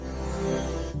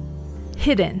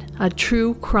Hidden, a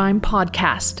true crime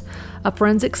podcast. A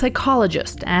forensic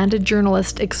psychologist and a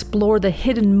journalist explore the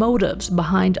hidden motives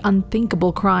behind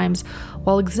unthinkable crimes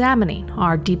while examining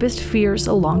our deepest fears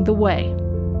along the way.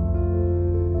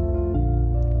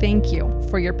 Thank you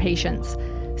for your patience.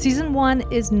 Season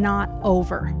 1 is not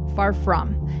over, far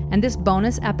from. And this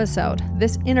bonus episode,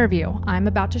 this interview I'm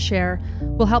about to share,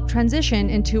 will help transition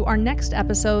into our next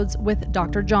episodes with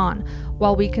Dr. John,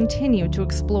 while we continue to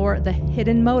explore the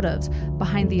hidden motives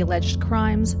behind the alleged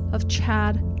crimes of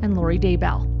Chad and Lori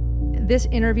Daybell. This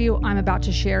interview I'm about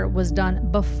to share was done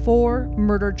before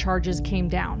murder charges came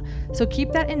down, so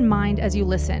keep that in mind as you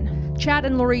listen. Chad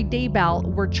and Lori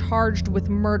Daybell were charged with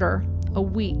murder a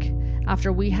week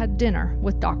after we had dinner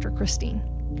with Dr. Christine.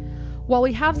 While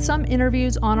we have some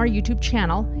interviews on our YouTube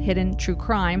channel, Hidden True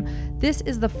Crime, this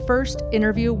is the first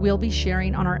interview we'll be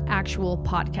sharing on our actual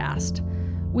podcast.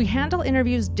 We handle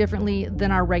interviews differently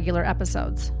than our regular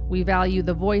episodes. We value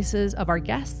the voices of our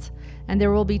guests, and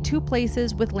there will be 2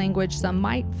 places with language some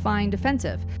might find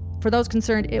offensive. For those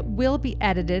concerned, it will be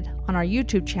edited on our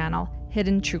YouTube channel,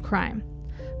 Hidden True Crime.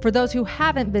 For those who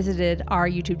haven't visited our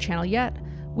YouTube channel yet,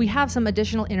 we have some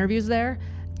additional interviews there.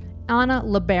 Anna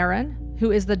LeBaron,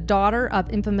 who is the daughter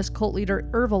of infamous cult leader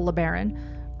Ervil LeBaron.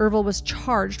 Ervil was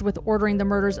charged with ordering the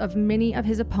murders of many of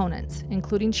his opponents,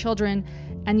 including children,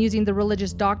 and using the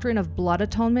religious doctrine of blood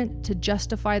atonement to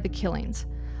justify the killings.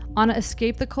 Anna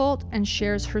escaped the cult and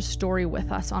shares her story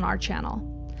with us on our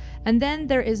channel. And then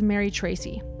there is Mary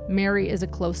Tracy. Mary is a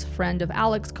close friend of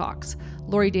Alex Cox,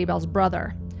 Lori Daybell's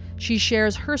brother. She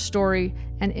shares her story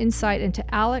and insight into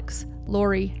Alex,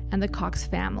 Lori, and the Cox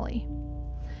family.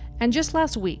 And just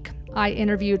last week, I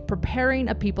interviewed preparing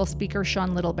a people speaker,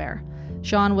 Sean Littlebear.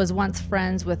 Sean was once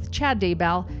friends with Chad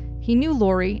Daybell. He knew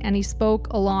Lori, and he spoke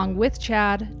along with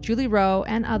Chad, Julie Rowe,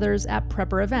 and others at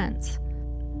prepper events.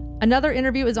 Another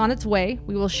interview is on its way.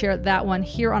 We will share that one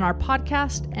here on our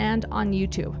podcast and on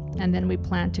YouTube. And then we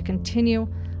plan to continue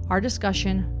our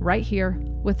discussion right here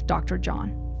with Dr.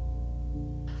 John.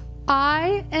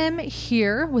 I am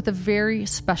here with a very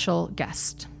special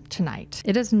guest tonight.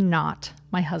 It is not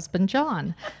my husband,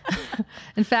 John.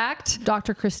 In fact,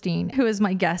 Dr. Christine, who is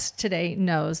my guest today,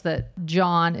 knows that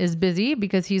John is busy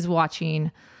because he's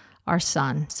watching our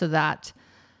son so that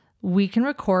we can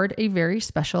record a very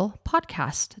special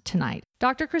podcast tonight.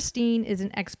 Dr. Christine is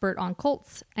an expert on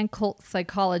cults and cult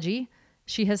psychology.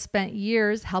 She has spent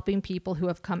years helping people who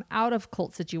have come out of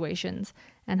cult situations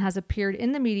and has appeared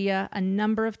in the media a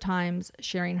number of times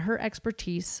sharing her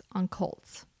expertise on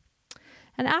cults.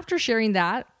 And after sharing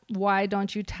that, why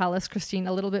don't you tell us, Christine,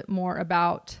 a little bit more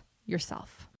about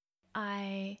yourself?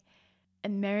 I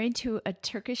am married to a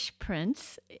Turkish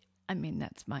prince. I mean,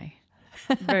 that's my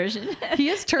version. He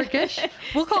is Turkish.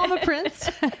 We'll call him a prince.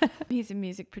 He's a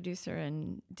music producer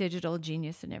and digital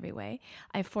genius in every way.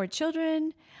 I have 4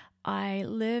 children. I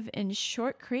live in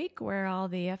Short Creek, where all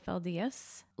the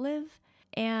FLDS live.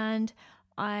 And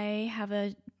I have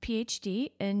a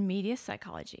PhD in media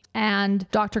psychology. And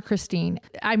Dr. Christine,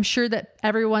 I'm sure that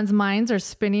everyone's minds are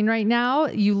spinning right now.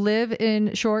 You live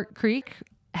in Short Creek,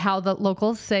 how the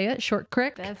locals say it, Short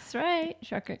Creek. That's right,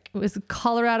 Short Creek. It was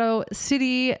Colorado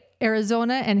City,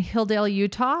 Arizona, and Hildale,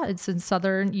 Utah. It's in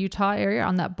southern Utah area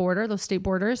on that border, those state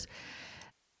borders.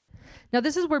 Now,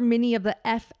 this is where many of the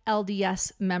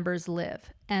FLDS members live.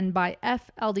 And by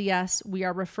FLDS, we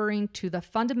are referring to the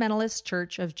Fundamentalist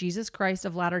Church of Jesus Christ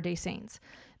of Latter-day Saints,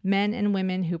 men and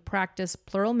women who practice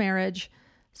plural marriage.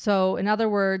 So, in other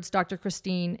words, Dr.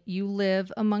 Christine, you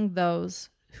live among those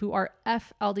who are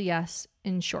FLDS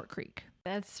in Short Creek.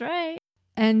 That's right.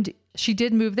 And she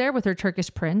did move there with her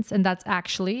Turkish prince, and that's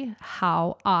actually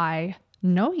how I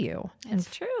know you.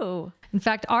 It's true. In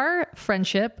fact, our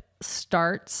friendship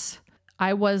starts...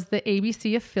 I was the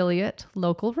ABC affiliate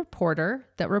local reporter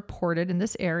that reported in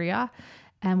this area.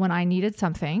 And when I needed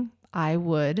something, I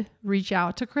would reach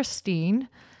out to Christine.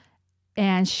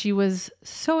 And she was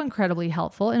so incredibly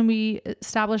helpful. And we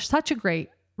established such a great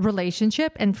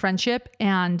relationship and friendship.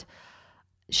 And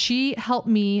she helped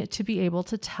me to be able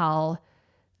to tell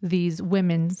these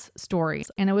women's stories.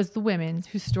 And it was the women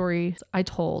whose stories I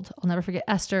told. I'll never forget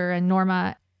Esther and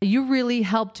Norma. You really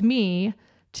helped me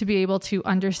to be able to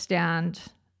understand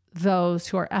those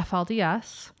who are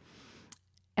FLDS.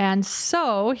 And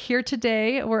so here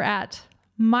today, we're at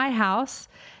my house.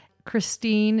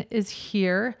 Christine is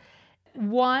here.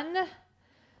 One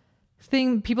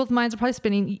thing people's minds are probably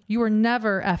spinning, you were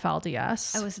never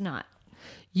FLDS. I was not.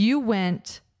 You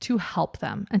went to help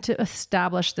them and to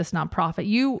establish this nonprofit.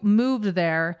 You moved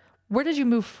there. Where did you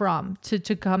move from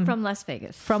to come? From Las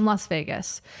Vegas. From Las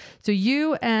Vegas. So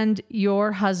you and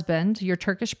your husband, your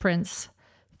Turkish prince,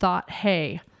 thought,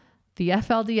 hey, the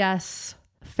FLDS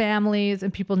families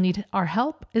and people need our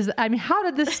help? How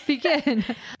did this begin?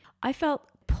 I felt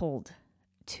pulled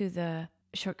to the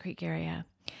Short Creek area.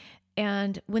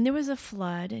 And when there was a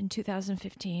flood in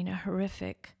 2015, a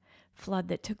horrific flood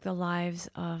that took the lives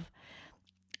of,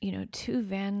 2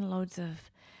 van loads of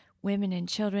women and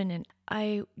children. And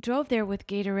I drove there with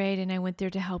Gatorade, and I went there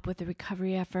to help with the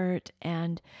recovery effort.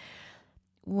 And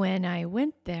when I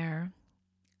went there,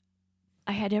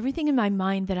 I had everything in my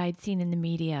mind that I'd seen in the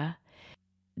media.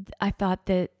 I thought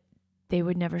that they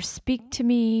would never speak to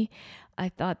me. I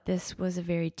thought this was a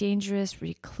very dangerous,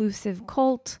 reclusive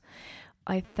cult.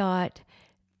 I thought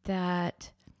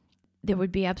that there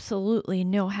would be absolutely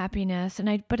no happiness,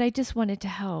 but I just wanted to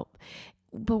help.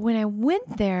 But when I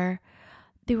went there,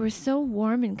 they were so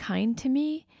warm and kind to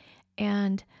me,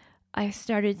 and I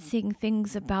started seeing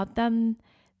things about them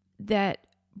that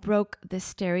broke the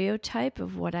stereotype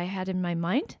of what I had in my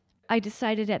mind. I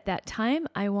decided at that time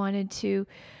I wanted to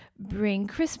bring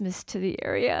Christmas to the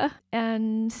area.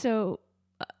 And so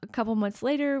a couple months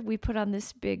later, we put on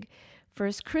this big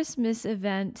first Christmas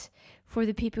event for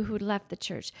the people who had left the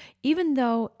church. Even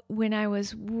though when I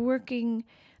was working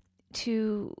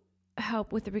to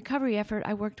help with the recovery effort,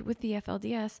 I worked with the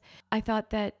FLDS, I thought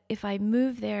that if I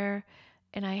move there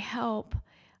and I help,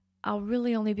 I'll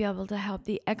really only be able to help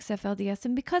the ex-FLDS.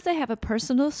 And because I have a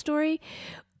personal story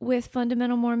with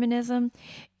fundamental Mormonism,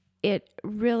 it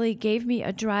really gave me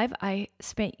a drive. I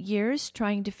spent years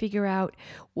trying to figure out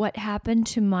what happened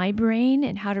to my brain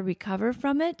and how to recover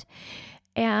from it.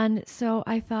 And so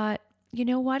I thought,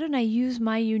 why don't I use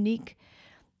my unique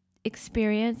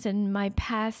experience and my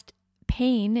past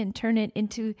pain and turn it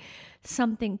into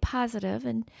something positive?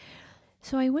 And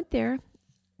so I went there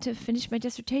to finish my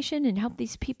dissertation and help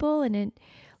these people. And then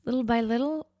little by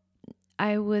little,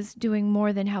 I was doing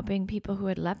more than helping people who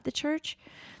had left the church.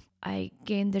 I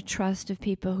gained the trust of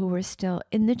people who were still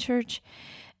in the church.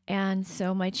 And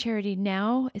so my charity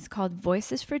now is called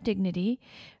Voices for Dignity.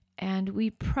 And we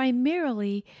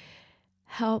primarily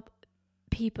help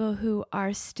people who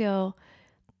are still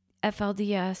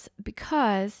FLDS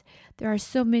because there are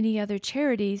so many other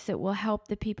charities that will help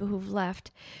the people who've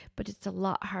left. But it's a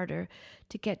lot harder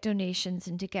to get donations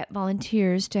and to get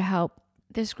volunteers to help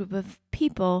this group of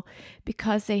people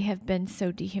because they have been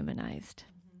so dehumanized.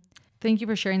 Thank you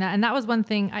for sharing that. And that was one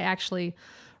thing I actually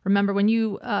remember when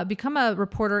you become a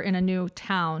reporter in a new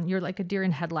town, you're like a deer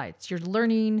in headlights. You're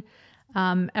learning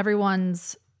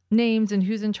everyone's names and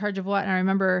who's in charge of what. And I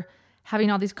remember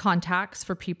having all these contacts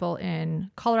for people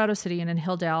in Colorado City and in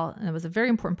Hildale. And it was a very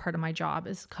important part of my job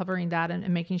is covering that and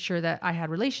making sure that I had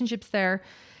relationships there.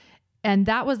 And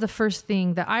that was the first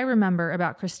thing that I remember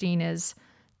about Christine is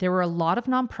there were a lot of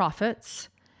nonprofits,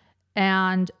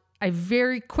 and I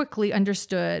very quickly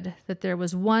understood that there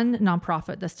was one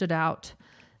nonprofit that stood out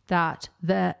that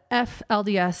the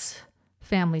FLDS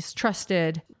families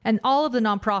trusted, and all of the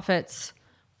nonprofits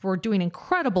were doing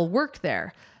incredible work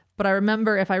there. But I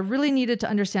remember if I really needed to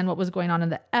understand what was going on in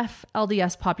the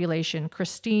FLDS population,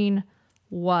 Christine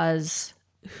was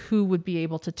who would be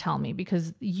able to tell me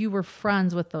because you were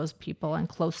friends with those people and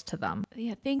close to them.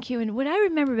 Yeah, thank you. And what I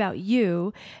remember about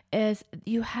you is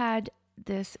you had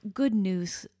this good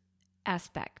news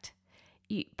aspect,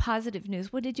 positive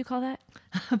news. What did you call that?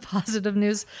 Positive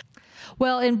news.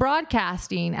 Well, in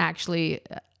broadcasting, actually,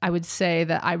 I would say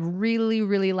that I really,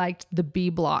 really liked the B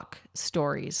block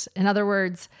stories. In other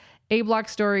words, A block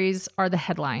stories are the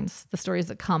headlines, the stories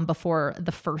that come before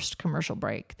the first commercial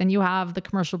break. Then you have the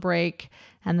commercial break,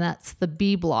 and that's the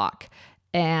B block.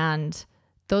 And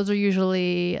those are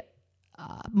usually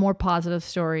more positive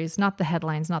stories, not the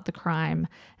headlines, not the crime.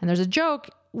 And there's a joke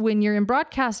when you're in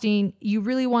broadcasting, you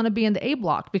really want to be in the A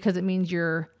block because it means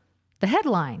you're the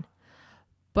headline.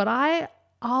 But I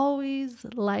always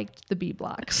liked the B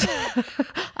blocks.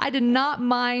 I did not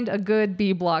mind a good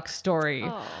B block story.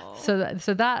 Oh.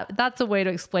 So that's a way to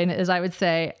explain it is I would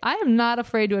say, I am not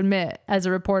afraid to admit as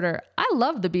a reporter, I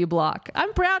love the B block.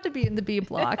 I'm proud to be in the B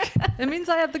block. It means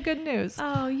I have the good news.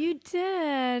 Oh, you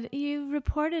did. You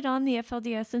reported on the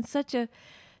FLDS in such a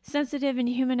sensitive and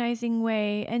humanizing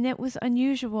way. And it was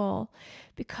unusual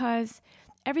because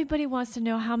everybody wants to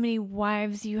know how many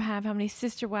wives you have, how many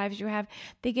sister wives you have.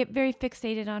 They get very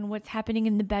fixated on what's happening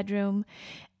in the bedroom.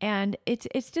 And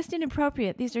it's just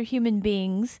inappropriate. These are human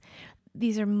beings.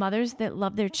 These are mothers that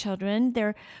love their children.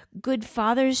 They're good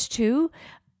fathers too.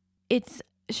 It's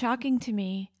shocking to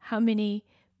me how many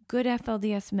good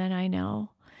FLDS men I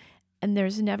know. And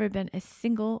there's never been a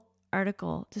single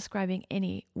article describing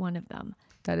any one of them.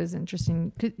 That is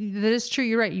interesting. That is true.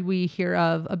 You're right. We hear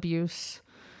of abuse.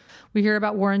 We hear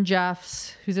about Warren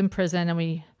Jeffs, who's in prison, and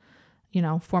we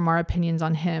form our opinions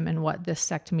on him and what this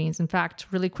sect means. In fact,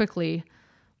 really quickly,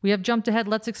 we have jumped ahead.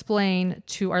 Let's explain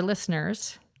to our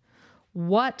listeners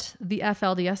what the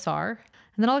FLDS are.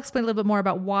 And then I'll explain a little bit more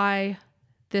about why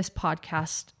this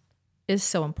podcast is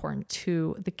so important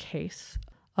to the case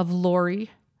of Lori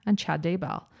and Chad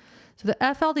Daybell. So the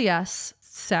FLDS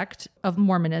sect of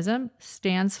Mormonism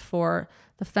stands for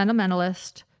the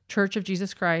Fundamentalist Church of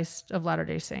Jesus Christ of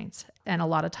Latter-day Saints. And a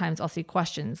lot of times I'll see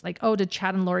questions like, oh, did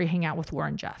Chad and Lori hang out with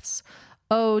Warren Jeffs?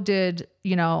 Oh, did,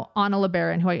 Anna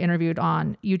LeBaron, who I interviewed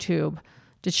on YouTube,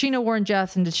 did she know Warren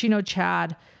Jeffs and did she know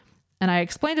Chad? And I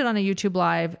explained it on a YouTube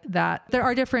live that there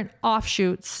are different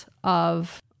offshoots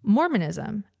of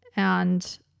Mormonism,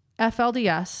 and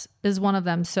FLDS is one of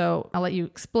them. So I'll let you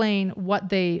explain what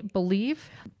they believe.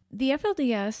 The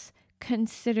FLDS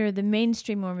consider the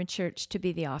mainstream Mormon church to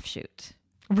be the offshoot.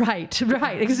 Right,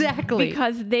 exactly.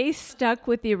 Because they stuck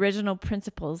with the original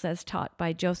principles as taught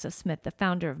by Joseph Smith, the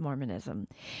founder of Mormonism.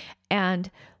 And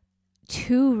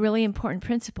two really important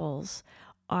principles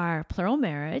are plural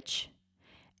marriage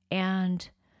and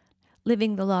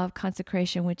living the law of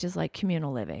consecration, which is like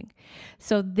communal living.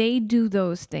 So they do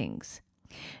those things.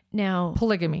 Now,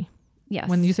 polygamy. Yes.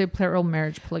 When you say plural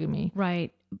marriage, polygamy.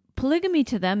 Right. Polygamy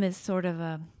to them is sort of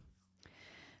a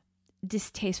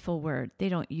distasteful word. They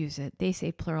don't use it. They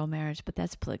say plural marriage, but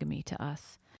that's polygamy to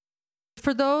us.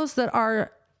 For those that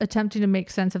are attempting to make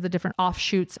sense of the different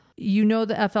offshoots, the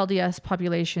FLDS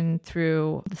population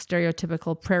through the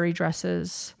stereotypical prairie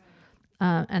dresses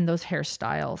and those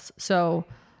hairstyles. So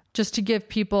just to give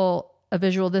people a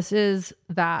visual, this is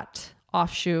that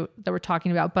offshoot that we're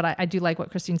talking about. But I do like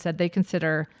what Christine said. They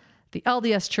consider the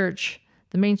LDS church,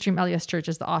 the mainstream LDS church,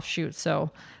 is the offshoot.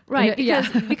 So right,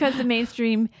 because the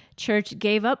mainstream church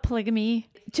gave up polygamy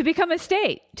to become a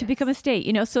state, So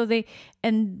the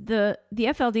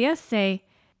FLDS say,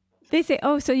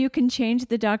 oh, so you can change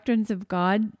the doctrines of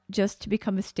God just to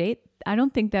become a state? I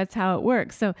don't think that's how it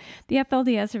works. So the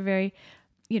FLDS are very,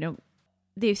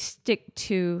 they stick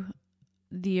to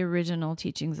the original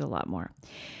teachings a lot more.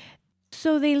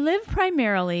 So they live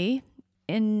primarily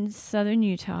in southern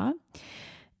Utah.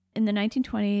 In the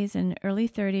 1920s and early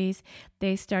 30s,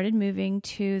 they started moving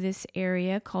to this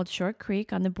area called Short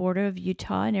Creek on the border of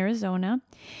Utah and Arizona.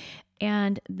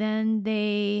 And then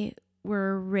they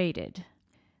were raided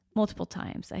multiple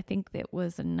times. I think it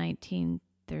was a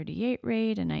 1938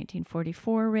 raid, a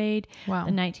 1944 raid, wow,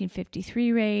 a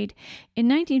 1953 raid. In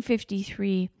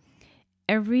 1953,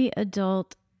 every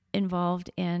adult involved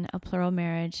in a plural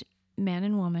marriage, man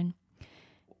and woman,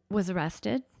 was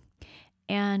arrested,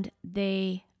 and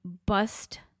they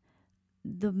bussed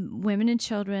the women and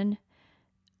children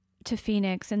to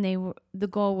Phoenix, and the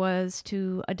goal was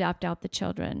to adopt out the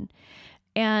children.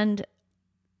 And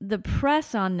the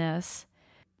press on this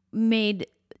made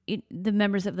the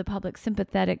members of the public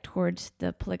sympathetic towards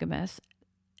the polygamists.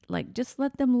 Like, just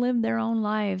let them live their own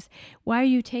lives. Why are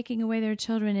you taking away their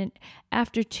children? And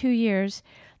after 2 years,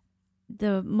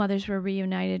 the mothers were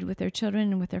reunited with their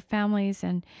children and with their families.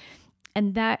 And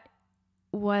that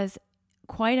was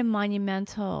quite a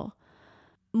monumental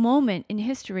moment in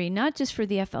history, not just for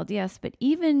the FLDS, but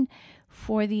even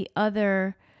for the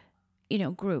other,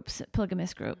 groups,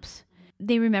 polygamous groups.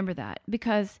 They remember that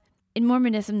because in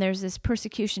Mormonism, there's this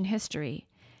persecution history.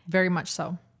 Very much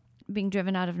so. Being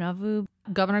driven out of Nauvoo.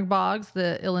 Governor Boggs,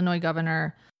 the Illinois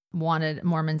governor, wanted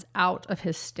Mormons out of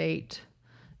his state.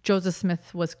 Joseph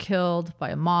Smith was killed by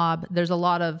a mob. There's a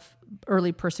lot of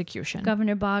early persecution.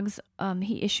 Governor Boggs,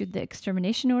 he issued the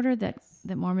extermination order that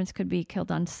Mormons could be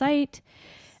killed on sight,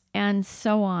 and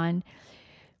so on.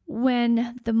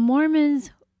 When the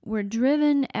Mormons were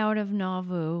driven out of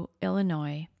Nauvoo,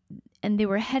 Illinois, and they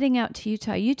were heading out to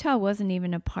Utah. Utah wasn't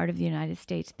even a part of the United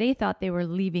States. They thought they were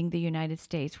leaving the United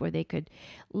States where they could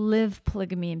live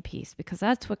polygamy in peace because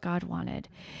that's what God wanted.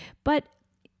 But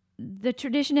the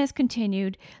tradition has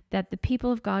continued that the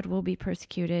people of God will be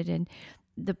persecuted and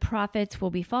the prophets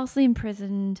will be falsely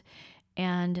imprisoned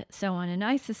and so on. And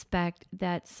I suspect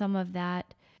that some of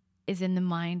that is in the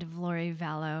mind of Lori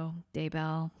Vallow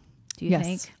Daybell. Do you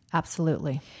think? Yes,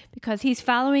 absolutely. Because he's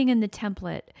following in the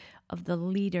template of the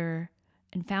leader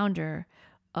and founder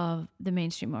of the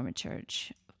mainstream Mormon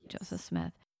church, Joseph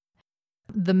Smith.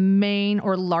 The main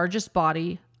or largest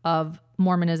body of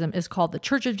Mormonism is called the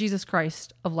Church of Jesus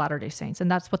Christ of Latter-day Saints,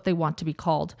 and that's what they want to be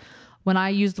called. When I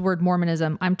use the word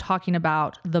Mormonism, I'm talking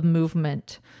about the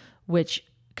movement, which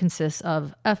consists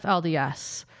of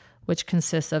FLDS, which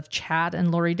consists of Chad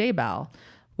and Lori Daybell,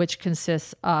 which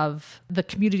consists of the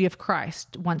Community of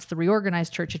Christ, once the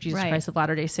reorganized Church of Jesus Christ of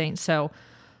Latter-day Saints. So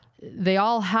they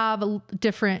all have a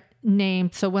different name.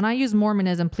 So when I use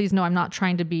Mormonism, please know I'm not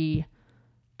trying to be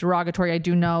derogatory. I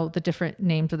do know the different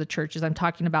names of the churches. I'm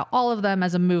talking about all of them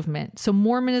as a movement. So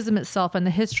Mormonism itself and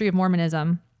the history of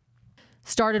Mormonism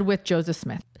started with Joseph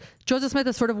Smith. Joseph Smith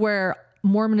is sort of where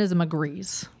Mormonism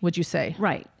agrees, would you say?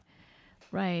 Right.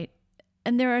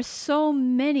 And there are so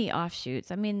many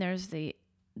offshoots. I mean, there's the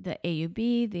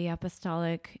AUB, the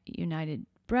Apostolic United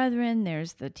Brethren,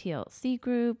 there's the TLC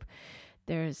group,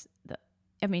 and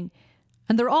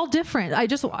they're all different.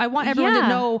 I want everyone to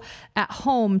know at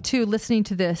home too, listening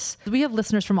to this, we have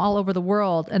listeners from all over the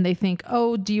world and they think,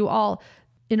 oh, do you all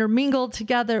intermingle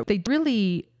together? They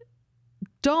really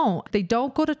don't. They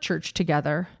don't go to church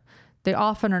together. They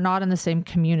often are not in the same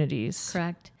communities.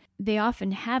 Correct. They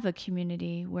often have a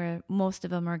community where most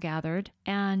of them are gathered,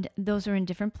 and those are in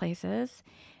different places.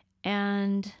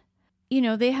 And,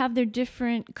 they have their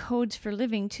different codes for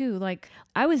living too. Like,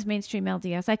 I was mainstream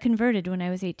LDS. I converted when I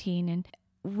was 18. And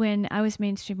when I was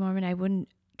mainstream Mormon, I wouldn't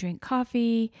drink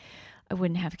coffee. I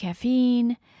wouldn't have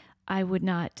caffeine. I would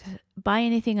not buy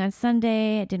anything on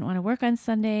Sunday. I didn't want to work on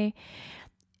Sunday.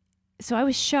 So I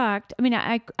was shocked. I mean,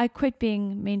 I quit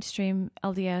being mainstream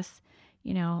LDS,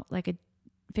 like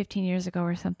 15 years ago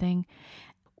or something,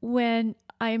 when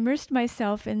I immersed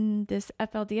myself in this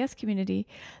FLDS community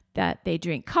that they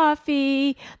drink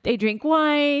coffee, they drink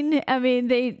wine. I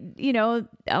mean,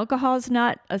 alcohol is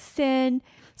not a sin.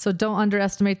 So don't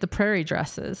underestimate the prairie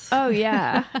dresses. Oh,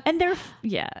 yeah. And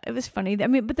it was funny. I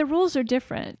mean, but the rules are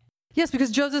different. Yes,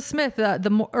 because Joseph Smith,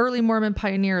 the early Mormon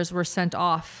pioneers were sent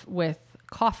off with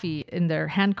coffee in their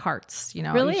hand carts.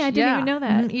 Really? I didn't even know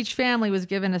that. Each family was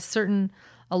given a certain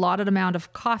allotted amount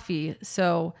of coffee.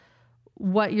 So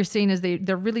what you're seeing is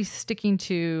they're really sticking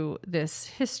to this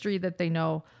history that they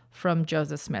know from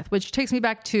Joseph Smith, which takes me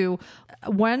back to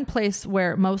one place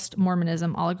where most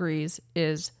Mormonism all agrees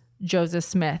is Joseph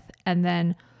Smith. And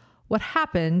then what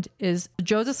happened is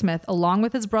Joseph Smith, along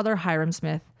with his brother Hiram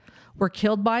Smith, were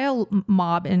killed by a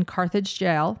mob in Carthage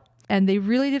jail. And they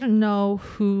really didn't know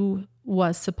who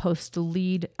was supposed to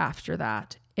lead after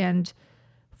that. And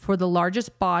for the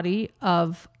largest body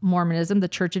of Mormonism, the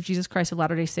Church of Jesus Christ of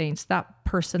Latter-day Saints, that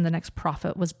person, the next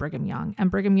prophet, was Brigham Young.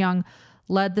 And Brigham Young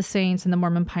led the saints and the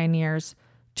Mormon pioneers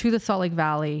to the Salt Lake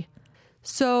Valley.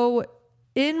 So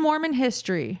in Mormon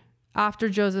history, after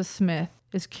Joseph Smith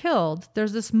is killed,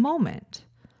 there's this moment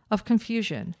of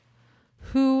confusion.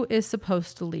 Who is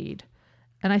supposed to lead?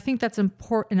 And I think that's an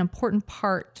important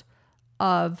part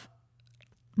of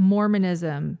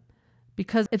Mormonism,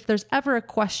 because if there's ever a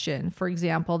question, for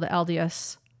example, the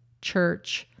LDS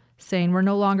Church saying we're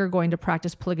no longer going to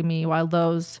practice polygamy, while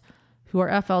those who are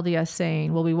FLDS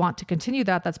saying, well, we want to continue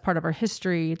that. That's part of our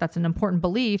history. That's an important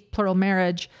belief, plural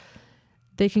marriage.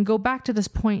 They can go back to this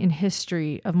point in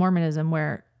history of Mormonism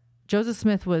where Joseph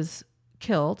Smith was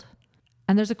killed.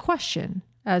 And there's a question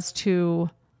as to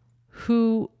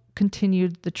who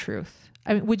continued the truth.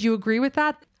 I mean, would you agree with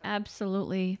that?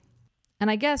 Absolutely. And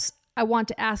I guess I want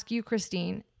to ask you,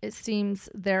 Christine, it seems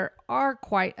there are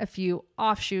quite a few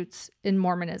offshoots in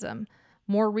Mormonism.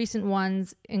 More recent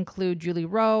ones include Julie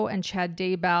Rowe and Chad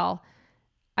Daybell.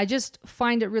 I just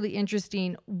find it really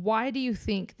interesting. Why do you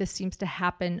think this seems to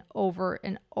happen over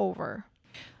and over?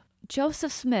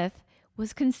 Joseph Smith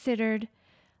was considered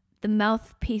the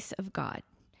mouthpiece of God.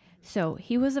 So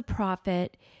he was a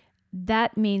prophet.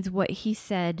 That means what he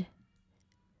said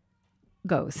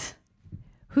goes.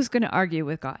 Who's going to argue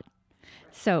with God?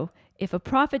 So if a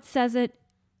prophet says it,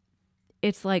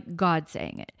 it's like God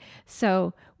saying it.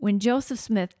 So when Joseph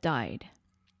Smith died,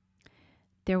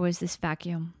 there was this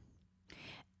vacuum.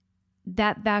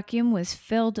 That vacuum was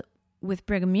filled with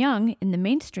Brigham Young in the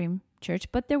mainstream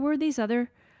church, but there were these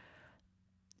other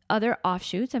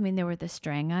offshoots. I mean, there were the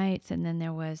Strangites, and then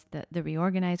there was the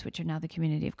Reorganized, which are now the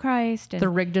Community of Christ. And the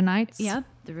Rigdonites? Yeah,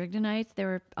 the Rigdonites. They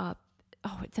were,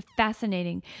 it's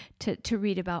fascinating to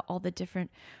read about all the different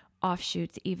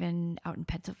offshoots, even out in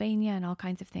Pennsylvania and all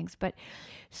kinds of things. But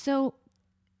so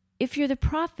if you're the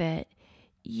prophet,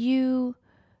 you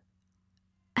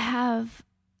have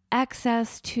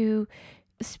access to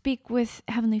speak with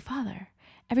Heavenly Father.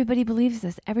 Everybody believes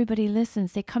this. Everybody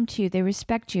listens. They come to you. They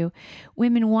respect you.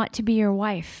 Women want to be your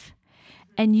wife.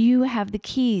 And you have the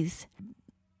keys,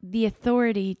 the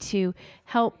authority to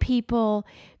help people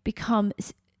become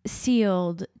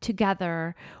sealed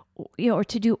together, or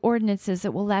to do ordinances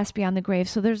that will last beyond the grave.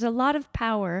 So there's a lot of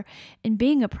power in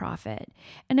being a prophet.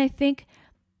 And I think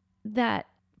that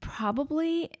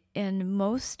probably in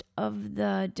most of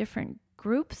the different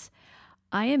groups,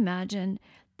 I imagine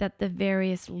that the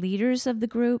various leaders of the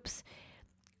groups,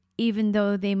 even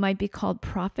though they might be called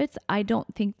prophets, I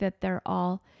don't think that they're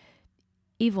all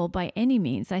evil by any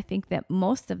means. I think that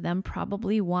most of them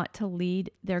probably want to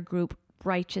lead their group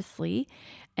righteously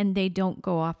and they don't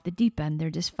go off the deep end. They're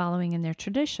just following in their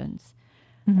traditions.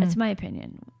 Mm-hmm. That's my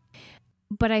opinion.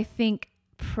 But I think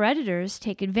predators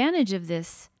take advantage of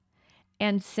this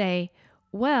and say,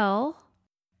 well,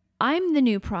 I'm the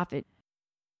new prophet.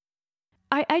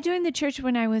 I joined the church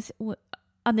when I was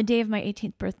on the day of my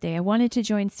 18th birthday. I wanted to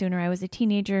join sooner. I was a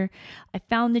teenager. I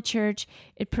found the church.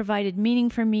 It provided meaning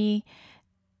for me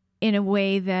in a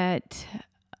way that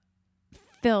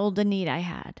filled a need I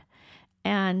had.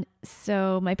 And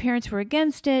so my parents were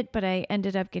against it, but I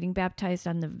ended up getting baptized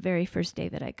on the very first day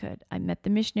that I could. I met the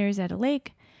missionaries at a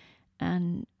lake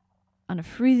and on a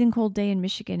freezing cold day in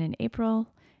Michigan in April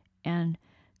and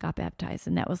got baptized.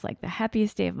 And that was like the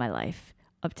happiest day of my life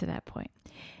up to that point.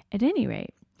 At any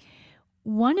rate,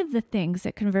 one of the things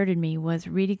that converted me was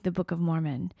reading the Book of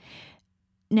Mormon.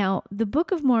 Now, the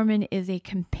Book of Mormon is a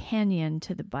companion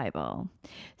to the Bible.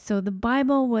 So the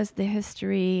Bible was the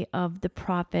history of the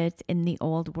prophets in the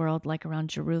old world, like around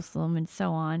Jerusalem and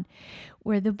so on,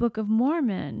 where the Book of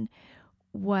Mormon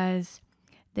was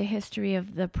the history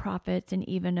of the prophets and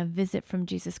even a visit from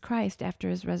Jesus Christ after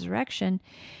his resurrection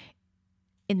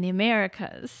in the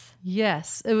Americas.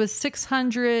 Yes, it was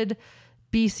 600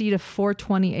 BC to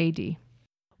 420 AD.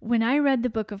 When I read the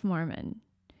Book of Mormon,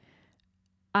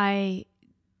 I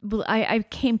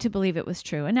came to believe it was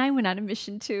true. And I went on a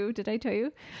mission too. Did I tell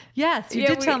you? Yes, you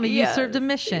did tell me you served a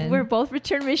mission. We're both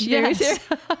returned missionaries. Yes.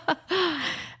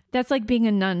 That's like being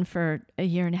a nun for a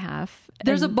year and a half.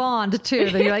 There's a bond too.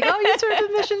 That you're like, oh, you served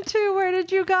a mission too. Where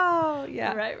did you go?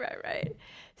 Yeah. Right.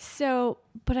 So,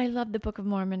 but I love the Book of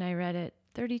Mormon. I read it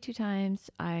 32 times.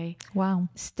 I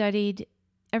studied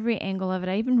every angle of it.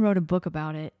 I even wrote a book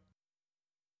about it.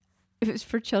 It was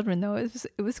for children, though.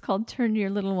 It was called Turn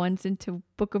Your Little Ones into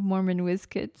Book of Mormon Whiz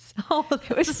Kids. Oh,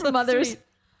 it was for mothers. Sweet.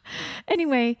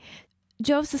 Anyway,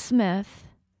 Joseph Smith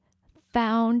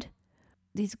found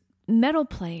these metal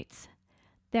plates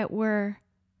that were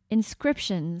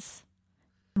inscriptions.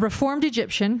 Reformed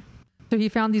Egyptian. So he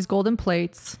found these golden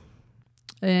plates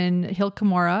in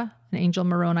Hildale. An angel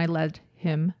Moroni led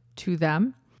him to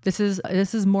them. This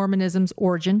is Mormonism's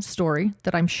origin story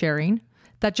that I'm sharing.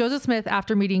 That Joseph Smith,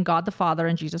 after meeting God the Father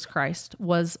and Jesus Christ,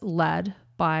 was led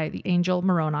by the angel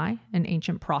Moroni, an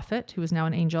ancient prophet who is now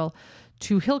an angel,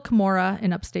 to Hildale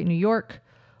in upstate New York,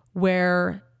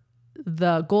 where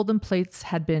the golden plates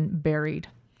had been buried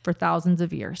for thousands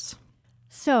of years.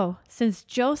 So, since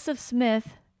Joseph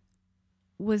Smith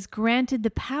was granted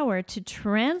the power to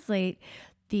translate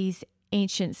these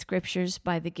ancient scriptures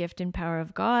by the gift and power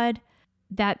of God,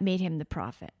 that made him the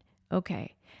prophet.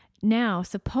 Okay. Now,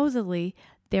 supposedly,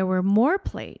 there were more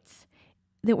plates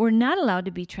that were not allowed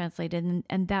to be translated,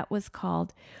 and that was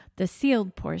called the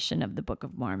sealed portion of the Book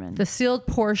of Mormon. The sealed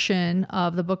portion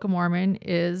of the Book of Mormon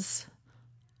is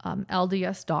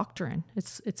LDS doctrine.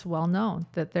 It's well known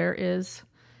that there is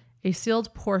a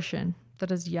sealed portion that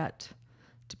is yet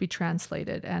to be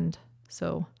translated, and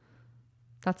so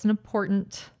that's an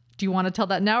important. Do you want to tell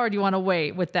that now, or do you want to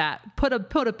wait with that? Put a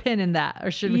pin in that,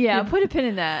 or should we? Yeah, put a pin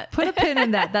in that. Put a pin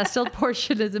in that. That sealed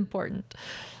portion is important.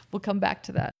 We'll come back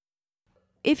to that.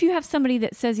 If you have somebody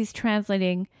that says he's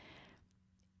translating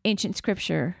ancient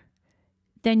scripture,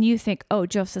 then you think, oh,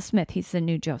 Joseph Smith, he's the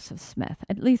new Joseph Smith.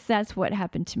 At least that's what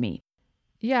happened to me.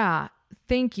 Yeah,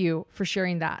 thank you for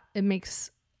sharing that. It makes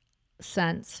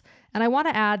sense. And I want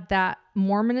to add that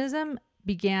Mormonism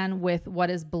began with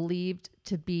what is believed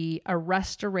to be a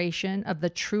restoration of the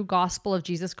true gospel of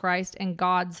Jesus Christ and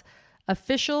God's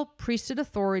official priesthood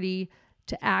authority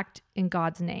to act in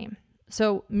God's name.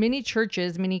 So many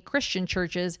Christian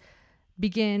churches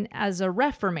begin as a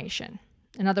reformation.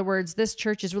 In other words, this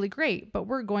church is really great, but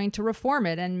we're going to reform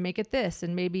it and make it this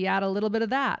and maybe add a little bit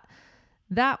of that.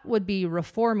 That would be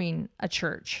reforming a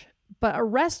church. But a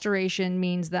restoration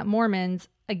means that Mormons,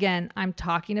 again, I'm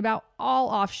talking about all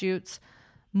offshoots,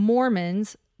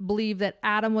 Mormons believe that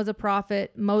Adam was a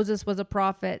prophet, Moses was a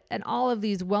prophet, and all of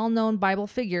these well-known Bible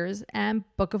figures and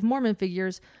Book of Mormon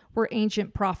figures were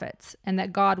ancient prophets, and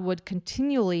that God would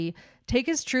continually take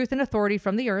his truth and authority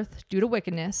from the earth due to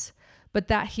wickedness, but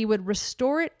that he would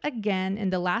restore it again in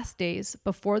the last days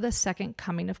before the second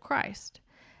coming of Christ.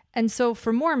 And so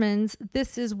for Mormons,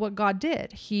 this is what God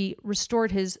did. He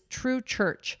restored his true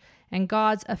church and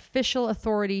God's official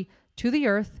authority to the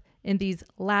earth in these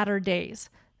latter days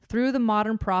through the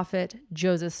modern prophet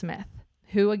Joseph Smith,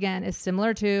 who again is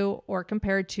similar to or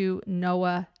compared to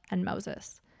Noah and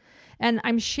Moses. And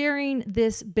I'm sharing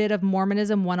this bit of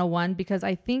Mormonism 101 because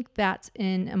I think that's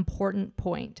an important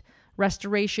point.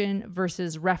 Restoration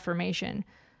versus reformation.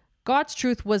 God's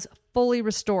truth was fully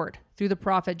restored through the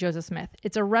prophet Joseph Smith.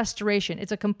 It's a restoration.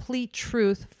 It's a complete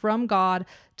truth from God,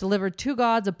 delivered to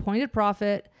God's appointed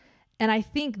prophet. And I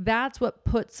think that's what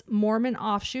puts Mormon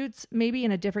offshoots maybe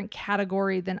in a different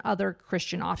category than other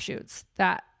Christian offshoots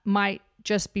that might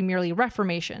just be merely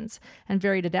reformations and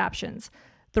varied adaptions.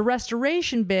 The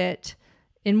restoration bit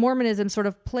in Mormonism sort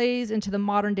of plays into the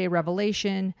modern day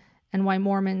revelation and why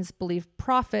Mormons believe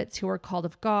prophets who are called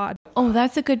of God. Oh,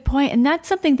 that's a good point. And that's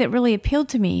something that really appealed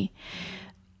to me.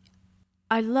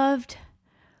 I loved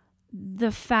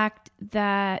the fact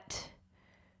that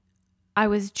I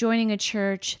was joining a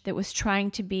church that was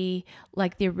trying to be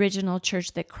like the original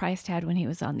church that Christ had when he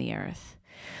was on the earth.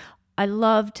 I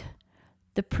loved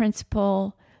the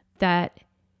principle that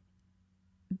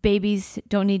babies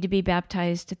don't need to be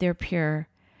baptized, they're pure,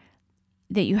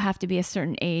 that you have to be a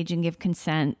certain age and give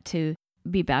consent to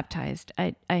be baptized.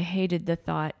 I hated the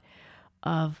thought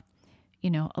of,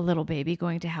 a little baby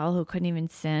going to hell who couldn't even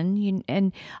sin.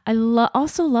 And I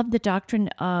also love the doctrine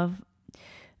of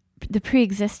the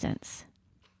pre-existence,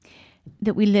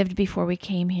 that we lived before we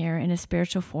came here in a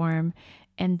spiritual form,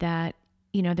 and that,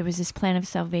 there was this plan of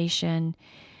salvation,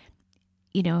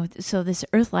 so this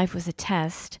earth life was a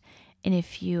test. And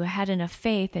if you had enough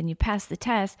faith and you passed the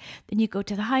test, then you go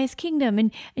to the highest kingdom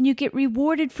and you get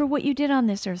rewarded for what you did on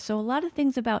this earth. So a lot of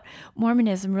things about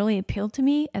Mormonism really appealed to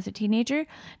me as a teenager,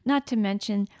 not to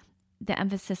mention the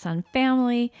emphasis on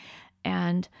family.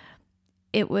 And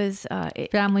it was...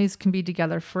 families can be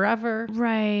together forever.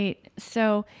 Right.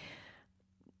 So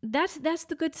that's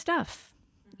the good stuff,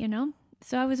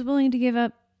 So I was willing to give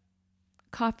up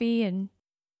coffee and,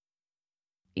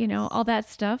 all that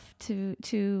stuff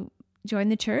to join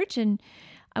the church, and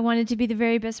I wanted to be the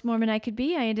very best Mormon I could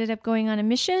be. I ended up going on a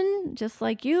mission just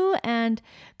like you and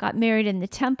got married in the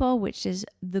temple, which is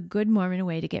the good Mormon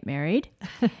way to get married.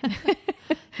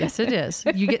 Yes, it is.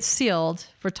 You get sealed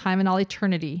for time and all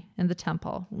eternity in the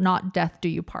temple, not death do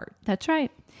you part. That's right.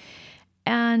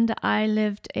 And I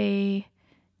lived a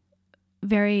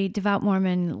very devout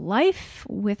Mormon life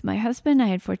with my husband. I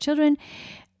had 4 children.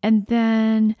 And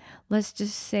then let's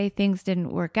just say things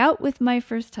didn't work out with my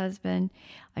first husband.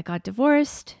 I got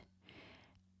divorced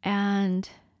and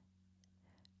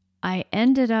I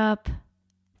ended up,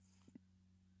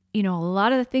 a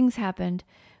lot of the things happened,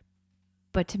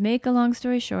 but to make a long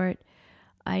story short,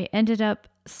 I ended up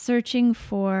searching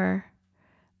for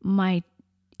my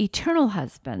eternal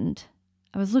husband.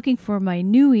 I was looking for my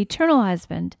new eternal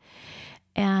husband.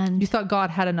 And you thought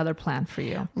God had another plan for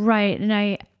you. Right.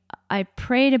 And I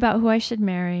prayed about who I should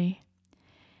marry,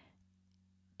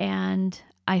 and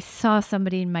I saw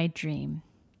somebody in my dream.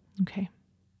 Okay.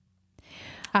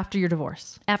 After your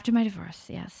divorce? After my divorce,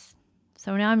 yes.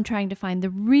 So now I'm trying to find the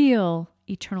real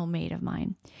eternal mate of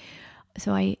mine.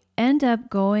 So I end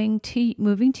up moving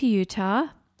to Utah,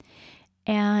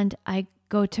 and I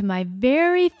go to my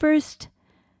very first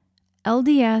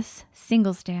LDS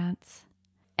singles dance,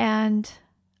 and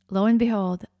lo and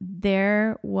behold,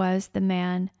 there was the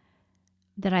man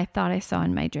that I thought I saw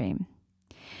in my dream.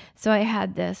 So I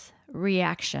had this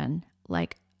reaction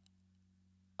like,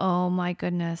 oh my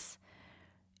goodness,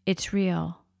 it's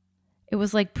real. It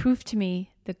was like proof to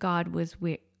me that God was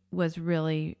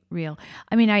really real.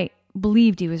 I mean, I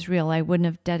believed he was real. I wouldn't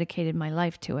have dedicated my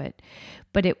life to it,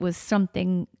 but it was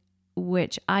something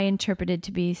which I interpreted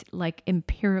to be like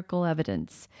empirical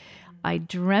evidence. I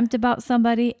dreamt about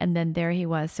somebody, and then there he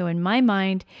was. So in my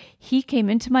mind, he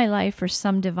came into my life for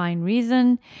some divine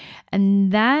reason.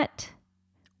 And that,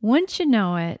 once you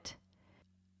know it,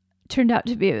 turned out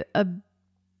to be a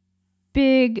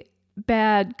big,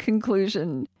 bad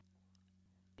conclusion.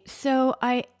 So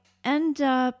I end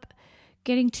up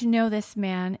getting to know this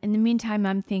man. In the meantime,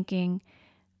 I'm thinking,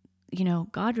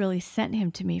 God really sent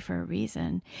him to me for a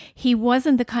reason. He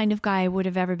wasn't the kind of guy I would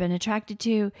have ever been attracted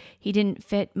to. He didn't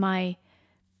fit my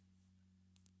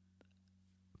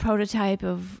prototype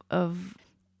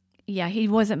he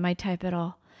wasn't my type at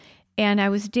all. And I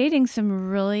was dating some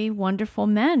really wonderful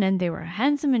men, and they were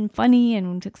handsome and funny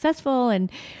and successful and,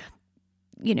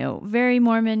 very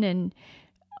Mormon. And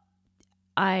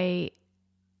I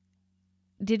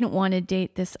didn't want to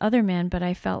date this other man, but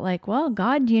I felt like, well,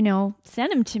 God,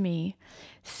 sent him to me.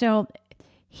 So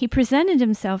he presented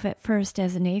himself at first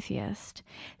as an atheist.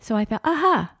 So I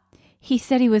thought, he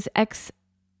said he was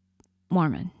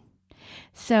ex-Mormon.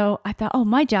 So I thought,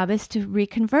 my job is to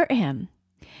reconvert him.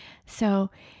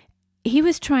 So he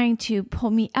was trying to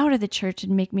pull me out of the church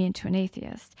and make me into an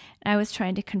atheist. And I was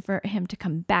trying to convert him to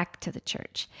come back to the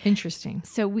church. Interesting.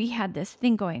 So we had this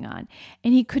thing going on,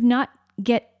 and he could not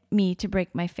get me to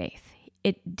break my faith.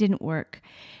 It didn't work.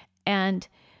 And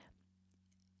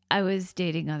I was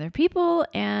dating other people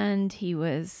and he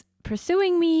was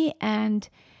pursuing me, and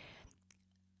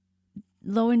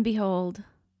lo and behold,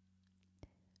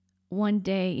 one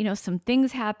day, some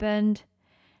things happened,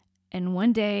 and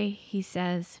one day he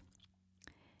says,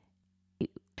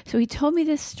 so he told me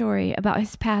this story about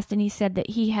his past, and he said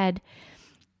that he had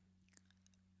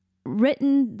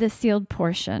written the sealed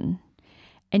portion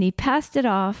and he passed it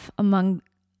off among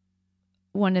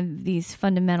one of these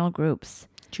fundamental groups.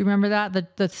 Do you remember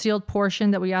that? The sealed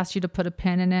portion that we asked you to put a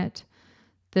pin in it?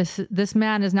 This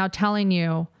man is now telling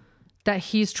you that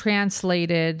he's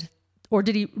translated, or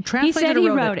did he translate it? He said he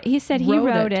wrote it. He said he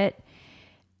wrote it.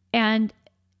 And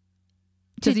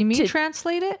does he mean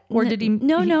translate it? Or did he?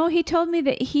 No. He told me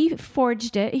that he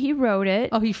forged it. He wrote it.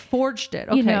 Oh, he forged it.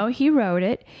 Okay. He wrote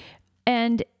it,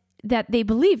 and that they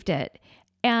believed it.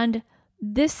 And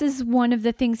this is one of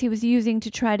the things he was using to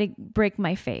try to break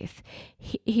my faith.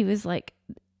 He was like,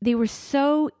 they were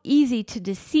so easy to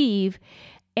deceive.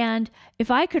 And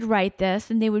if I could write this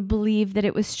and they would believe that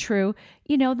it was true,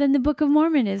 then the Book of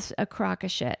Mormon is a crock of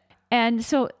shit. And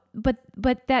so, but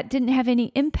that didn't have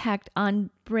any impact on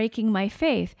breaking my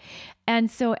faith. And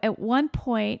so at one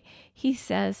point he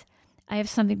says, I have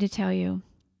something to tell you.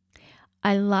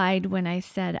 I lied when I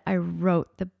said I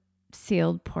wrote the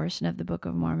sealed portion of the Book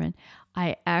of Mormon.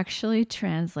 I actually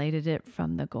translated it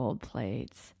from the gold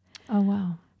plates. Oh,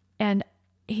 wow. And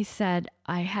he said,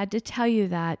 I had to tell you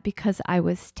that because I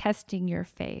was testing your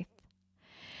faith.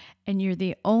 And you're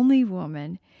the only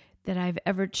woman that I've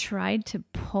ever tried to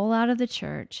pull out of the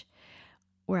church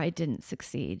where I didn't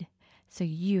succeed. So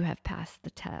you have passed the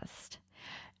test.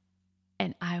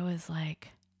 And I was like,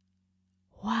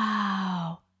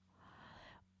 wow.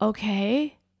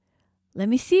 Okay, let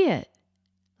me see it.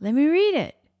 Let me read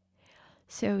it.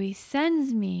 So he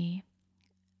sends me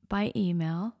by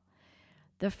email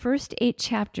the first 8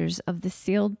 chapters of the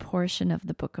sealed portion of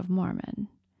the Book of Mormon.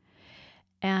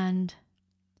 And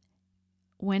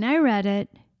when I read it,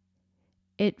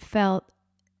 it felt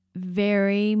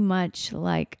very much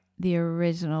like the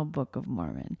original Book of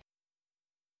Mormon.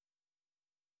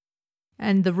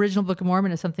 And the original Book of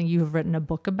Mormon is something you have written a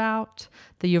book about,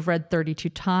 that you've read 32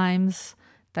 times,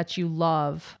 that you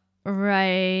love.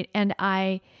 Right. And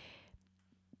I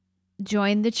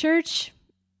joined the church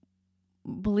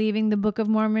believing the Book of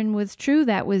Mormon was true.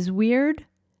 That was weird.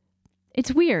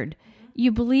 It's weird.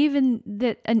 You believe in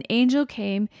that an angel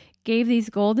came, gave these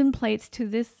golden plates to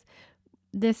this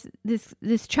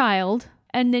child,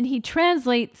 and then he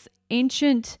translates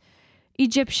ancient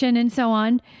Egyptian and so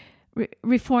on,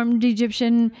 Reformed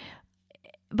Egyptian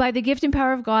by the gift and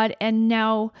power of God, and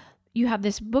now you have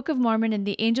this Book of Mormon and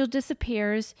the angel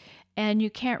disappears and you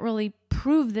can't really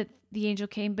prove that the angel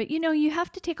came, but you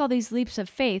have to take all these leaps of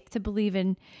faith to believe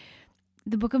in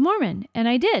the Book of Mormon. And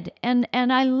I did. And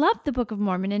I loved the Book of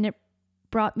Mormon, and it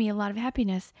brought me a lot of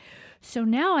happiness. So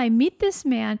now I meet this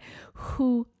man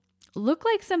who looked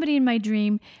like somebody in my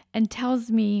dream and tells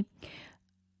me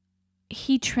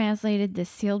he translated the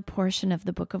sealed portion of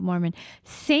the Book of Mormon.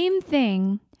 Same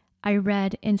thing I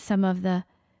read in some of the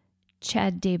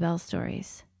Chad Daybell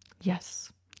stories.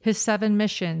 Yes. His 7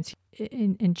 missions.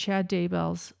 In Chad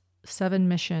Daybell's 7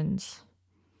 missions,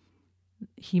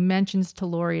 he mentions to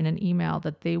Lori in an email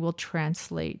that they will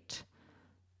translate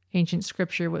ancient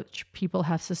scripture, which people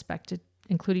have suspected,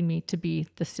 including me, to be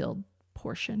the sealed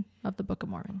portion of the Book of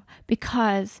Mormon.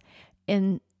 Because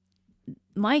in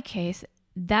my case,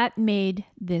 that made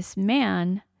this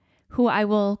man, who I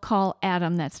will call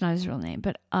Adam, that's not his real name,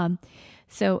 but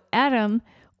so Adam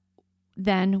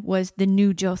then was the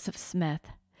new Joseph Smith.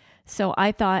 So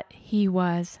I thought he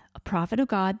was a prophet of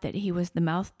God, that he was the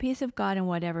mouthpiece of God, and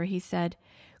whatever he said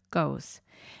goes.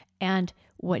 And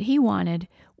what he wanted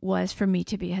was for me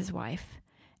to be his wife.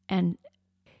 And,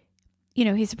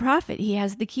 he's a prophet. He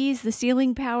has the keys, the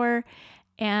sealing power,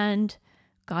 and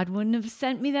God wouldn't have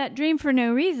sent me that dream for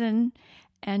no reason.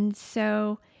 And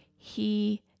so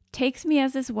he takes me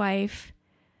as his wife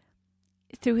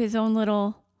through his own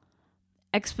little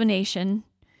explanation.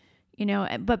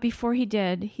 But before he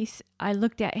did, I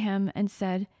looked at him and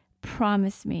said,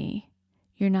 promise me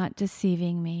you're not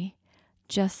deceiving me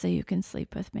just so you can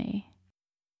sleep with me.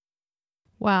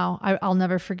 Wow. I'll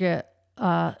never forget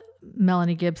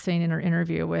Melanie Gibbs saying in her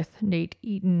interview with Nate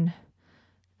Eaton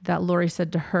that Lori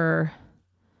said to her,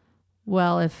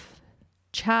 well, if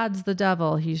Chad's the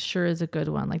devil, he sure is a good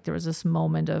one. Like there was this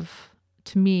moment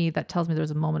to me, that tells me there was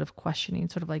a moment of questioning,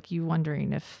 sort of like you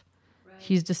wondering if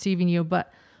he's deceiving you.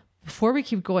 But before we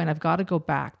keep going, I've got to go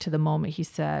back to the moment he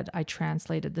said, I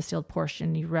translated the sealed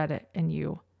portion, you read it, and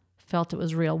you felt it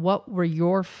was real. What were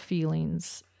your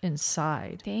feelings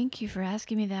inside? Thank you for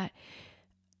asking me that.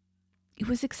 it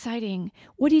was exciting.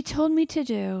 What he told me to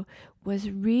do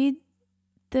was read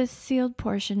the sealed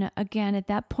portion. Again, at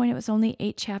that point, it was only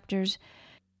 8 chapters.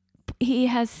 He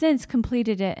has since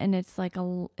completed it, and it's like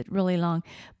really long,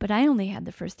 but I only had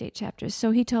the first 8 chapters. So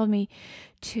he told me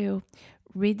to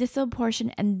read the sealed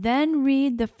portion and then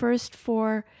read the first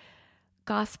 4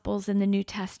 Gospels in the New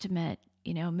Testament,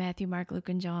 Matthew, Mark, Luke,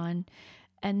 and John,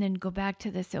 and then go back to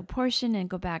the sealed portion and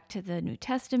go back to the New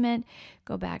Testament,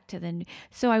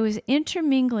 So I was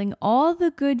intermingling all the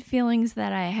good feelings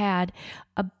that I had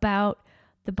about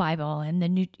the Bible and the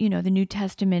New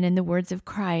Testament and the words of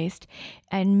Christ,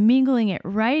 and mingling it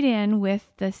right in with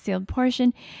the sealed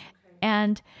portion.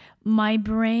 And my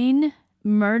brain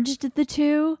merged the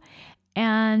two,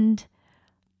 and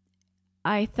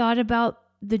I thought about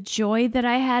the joy that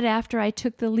I had after I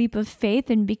took the leap of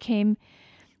faith and became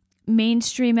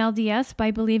mainstream LDS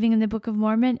by believing in the Book of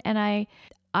Mormon. And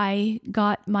I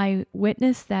got my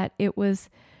witness that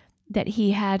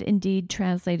he had indeed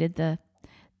translated the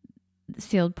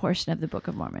sealed portion of the Book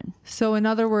of Mormon. So in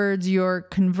other words, your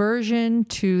conversion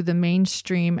to the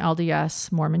mainstream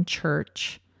LDS Mormon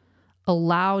church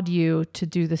allowed you to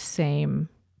do the same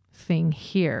thing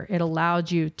here. It allowed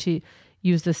you to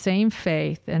use the same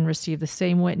faith and receive the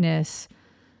same witness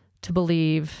to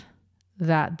believe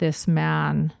that this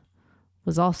man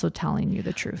was also telling you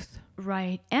the truth.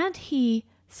 Right. And he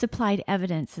supplied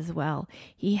evidence as well.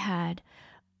 He had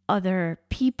other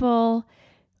people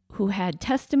who had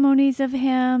testimonies of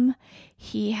him.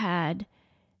 He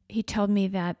told me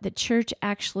that the church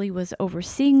actually was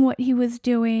overseeing what he was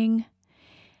doing.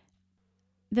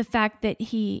 The fact that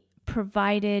he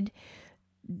provided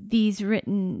these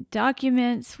written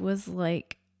documents was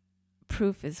like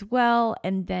proof as well.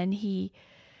 And then he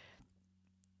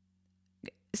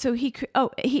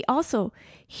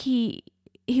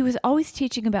was always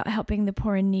teaching about helping the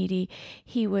poor and needy.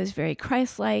 He was very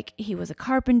Christ-like. He was a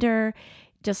carpenter,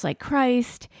 just like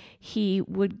Christ. He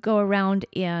would go around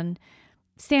in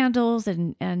sandals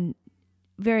and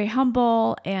very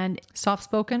humble and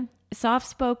soft-spoken.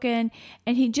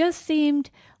 And he just seemed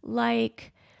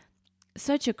like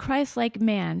such a Christ-like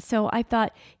man. So I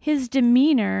thought his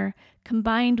demeanor,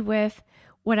 combined with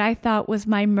what I thought was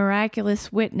my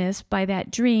miraculous witness by that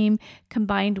dream,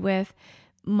 combined with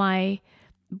my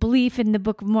belief in the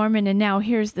Book of Mormon, and now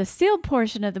here's the sealed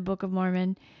portion of the Book of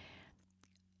Mormon,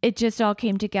 it just all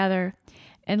came together.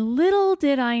 And little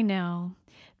did I know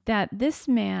that this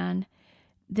man,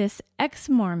 this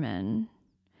ex-Mormon,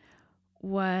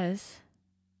 was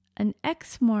an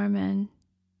ex-Mormon,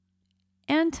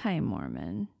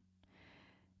 anti-Mormon,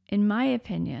 in my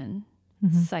opinion,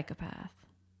 psychopath.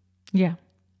 Yeah.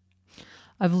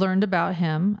 I've learned about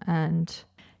him, and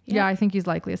yeah, I think he's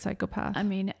likely a psychopath. I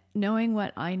mean, knowing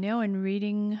what I know and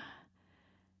reading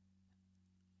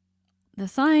the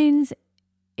signs,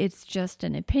 it's just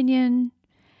an opinion,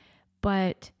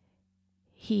 but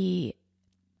he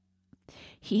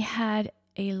had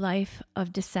a life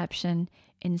of deception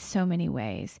in so many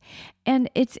ways. And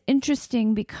it's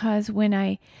interesting because when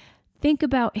I think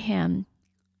about him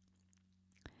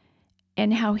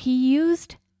and how he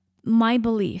used my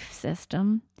belief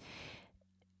system,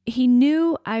 he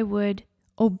knew I would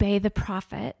obey the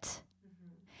prophet.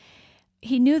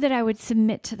 He knew that I would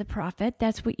submit to the prophet.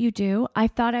 That's what you do. I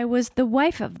thought I was the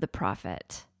wife of the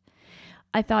prophet.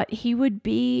 I thought he would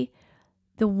be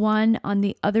the one on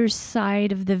the other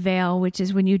side of the veil, which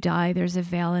is when you die, there's a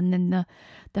veil, and then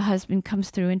the husband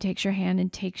comes through and takes your hand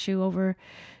and takes you over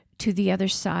to the other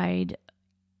side,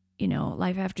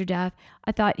 life after death.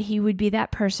 I thought he would be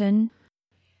that person.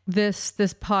 This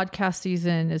podcast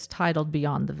season is titled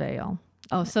Beyond the Veil.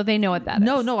 Oh, so they know what that is.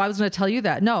 No, I was going to tell you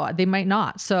that. No, they might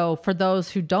not. So for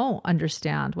those who don't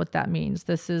understand what that means,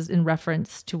 this is in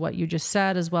reference to what you just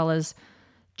said, as well as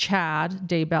Chad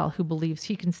Daybell, who believes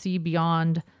he can see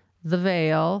beyond the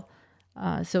veil.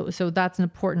 So that's an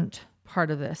important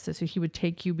part of this. So he would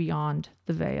take you beyond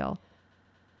the veil.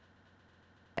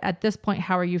 At this point,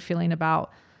 how are you feeling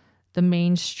about the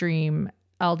mainstream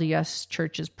LDS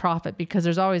church's prophet? Because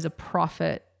there's always a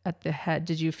prophet at the head.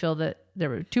 Did you feel that there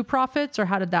were 2 prophets, or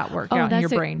how did that work out in your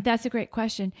brain? That's a great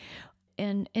question.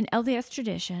 In LDS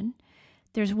tradition,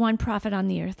 there's one prophet on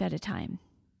the earth at a time.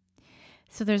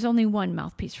 So there's only one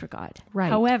mouthpiece for God. Right.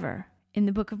 However, in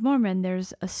the Book of Mormon,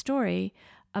 there's a story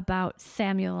about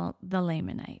Samuel the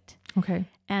Lamanite. Okay.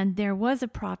 And there was a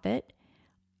prophet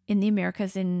in the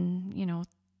Americas in,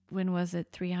 when was it,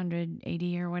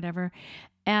 380 or whatever.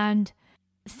 And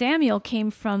Samuel came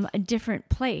from a different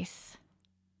place,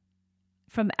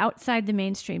 from outside the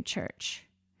mainstream church,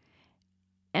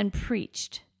 and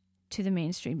preached to the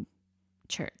mainstream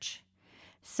church.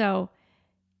 So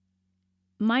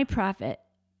my prophet,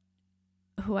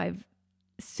 who I've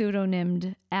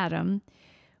pseudonymed Adam,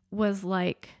 was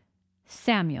like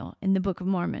Samuel in the Book of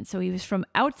Mormon. So he was from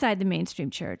outside the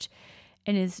mainstream church,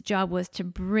 and his job was to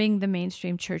bring the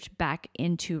mainstream church back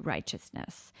into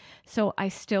righteousness. So I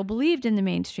still believed in the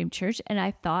mainstream church, and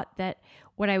I thought that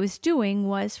what I was doing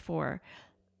was for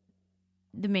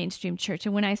the mainstream church.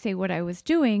 And when I say what I was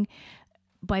doing,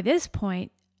 by this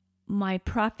point, my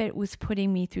prophet was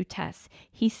putting me through tests.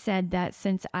 He said that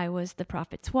since I was the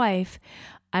prophet's wife,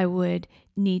 I would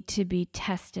need to be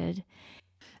tested.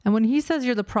 And when he says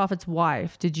you're the prophet's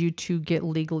wife, did you two get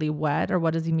legally wed, or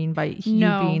what does he mean by you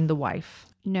being the wife?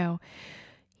 No.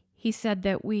 He said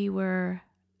that we were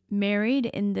married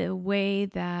in the way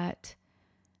that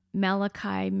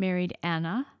Malachi married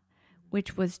Anna,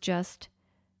 which was just,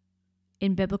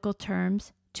 in biblical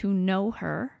terms, to know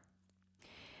her.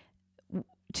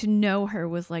 To know her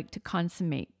was like to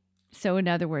consummate. So in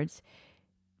other words,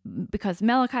 because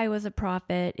Malachi was a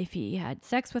prophet, if he had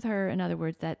sex with her, in other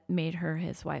words, that made her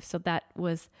his wife. So that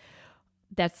was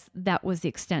the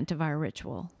extent of our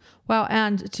ritual. Wow.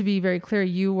 And to be very clear,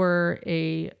 you were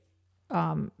a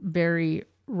very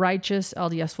righteous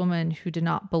LDS woman who did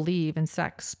not believe in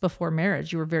sex before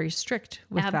marriage. You were very strict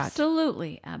with that.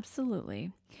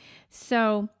 Absolutely.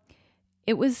 So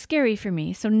it was scary for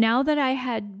me. So now that I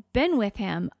had been with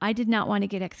him, I did not want to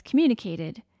get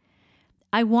excommunicated.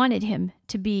 I wanted him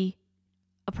to be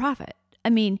a prophet. I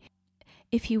mean,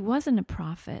 if he wasn't a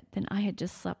prophet, then I had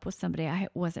just slept with somebody I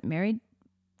wasn't married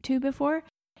to before.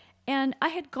 And I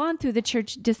had gone through the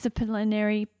church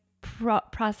disciplinary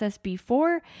process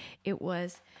before. It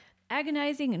was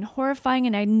agonizing and horrifying,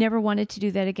 and I never wanted to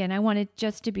do that again. I wanted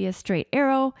just to be a straight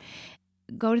arrow,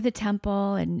 go to the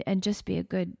temple, and just be a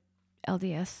good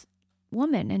LDS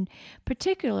woman, and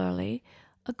particularly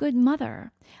a good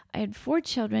mother. I had 4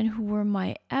 children who were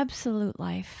my absolute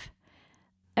life.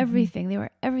 Everything. They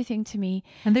were everything to me.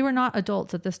 And they were not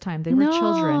adults at this time. They were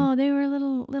children. No, they were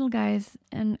little guys,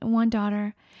 and 1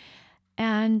 daughter.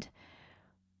 And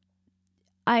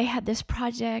I had this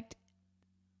project,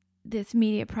 this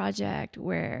media project,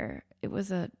 where it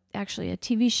was actually a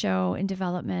TV show in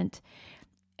development,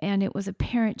 and it was a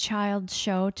parent-child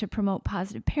show to promote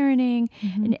positive parenting,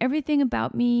 and everything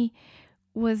about me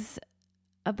was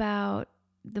about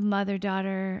the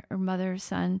mother-daughter or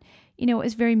mother-son. You know, it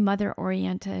was very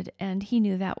mother-oriented, and he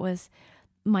knew that was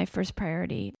my first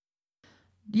priority.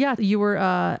 Yeah, you were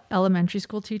an elementary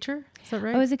school teacher, is that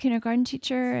right? I was a kindergarten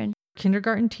teacher.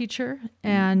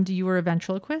 And you were a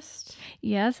ventriloquist?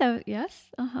 Yes.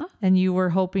 And you were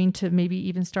hoping to maybe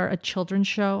even start a children's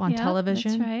show on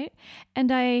television? That's right.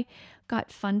 And I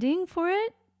got funding for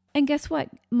it. And guess what?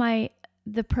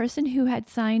 The person who had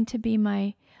signed to be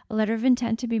a letter of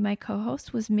intent to be my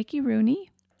co-host was Mickey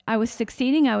Rooney. I was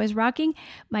succeeding. I was rocking.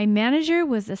 My manager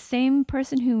was the same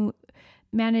person who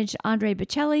managed Andre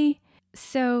Bocelli.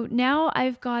 So now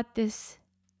I've got this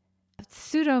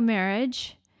pseudo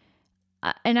marriage.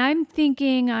 And I'm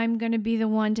thinking I'm going to be the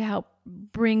one to help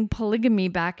bring polygamy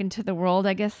back into the world.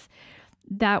 I guess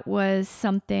that was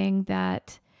something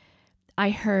that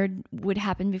I heard would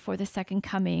happen before the second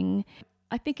coming.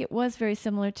 I think it was very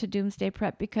similar to Doomsday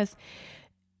Prep because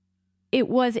it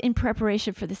was in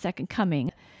preparation for the second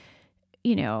coming,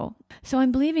 you know. So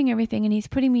I'm believing everything, and he's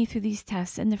putting me through these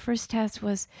tests. And the first test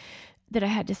was that I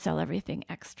had to sell everything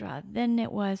extra. Then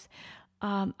it was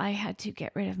I had to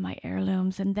get rid of my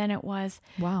heirlooms. And then it was,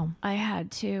 I had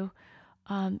to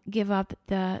give up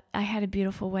I had a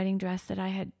beautiful wedding dress that I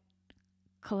had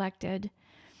collected,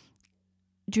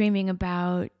 dreaming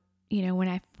about, you know, when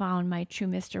I found my true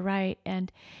Mr. Right.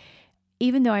 And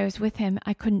even though I was with him,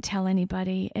 I couldn't tell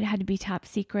anybody. It had to be top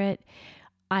secret.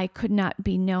 I could not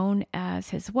be known as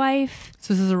his wife.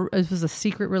 So this was a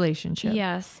secret relationship.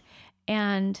 Yes.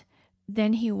 And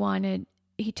then he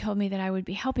told me that I would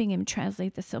be helping him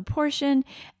translate the seal portion.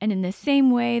 And in the same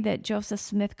way that Joseph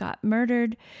Smith got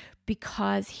murdered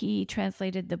because he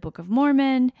translated the Book of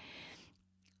Mormon,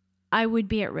 I would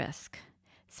be at risk.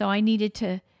 So I needed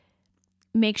to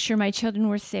make sure my children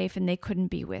were safe and they couldn't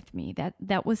be with me.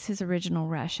 That was his original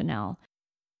rationale.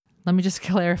 Let me just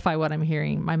clarify what I'm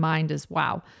hearing. My mind is,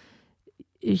 wow.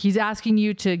 He's asking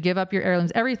you to give up your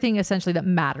heirlooms, everything essentially that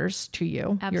matters to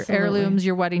you. Absolutely. Your heirlooms,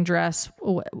 your wedding dress,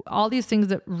 all these things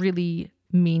that really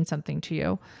mean something to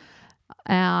you.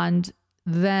 And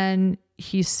then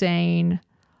he's saying,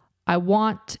 I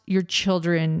want your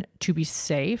children to be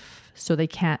safe so they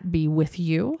can't be with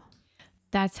you.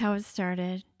 That's how it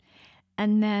started.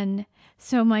 And then,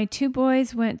 so my 2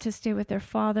 boys went to stay with their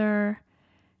father,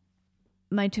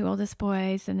 my 2 oldest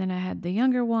boys, and then I had the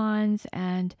younger ones.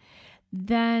 And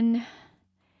then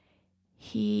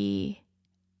he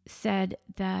said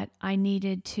that I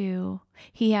needed to,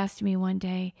 he asked me one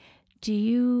day,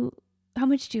 how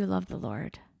much do you love the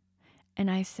Lord?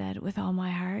 And I said, with all my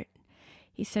heart.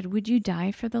 He said, would you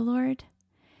die for the Lord?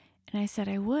 And I said,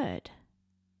 I would.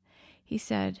 He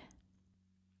said,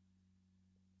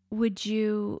 would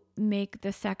you make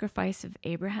the sacrifice of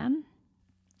Abraham?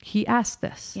 He asked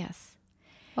this? Yes.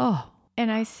 Oh.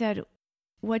 And I said,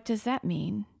 what does that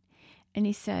mean? And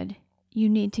he said, you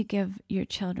need to give your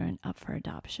children up for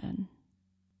adoption.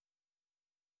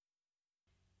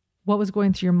 What was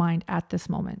going through your mind at this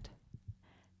moment?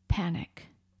 Panic,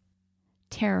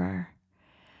 terror.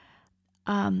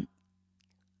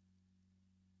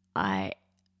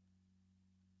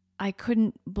 I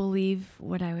couldn't believe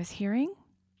what I was hearing.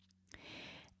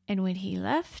 And when he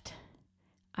left,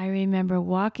 I remember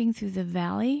walking through the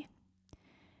valley,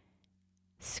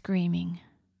 screaming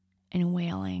and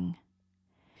wailing,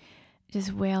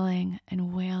 just wailing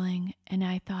and wailing. And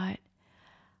I thought,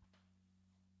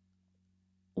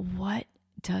 what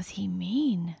does he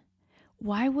mean?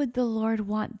 Why would the Lord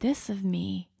want this of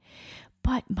me?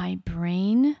 But my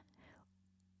brain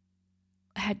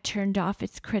had turned off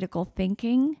its critical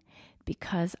thinking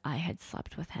because I had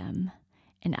slept with him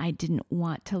and I didn't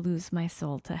want to lose my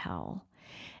soul to hell.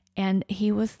 And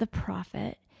he was the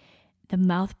prophet, the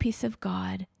mouthpiece of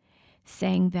God,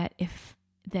 saying that if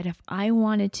I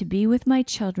wanted to be with my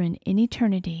children in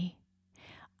eternity,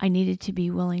 I needed to be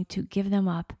willing to give them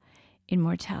up in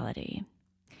mortality.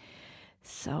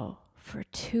 So for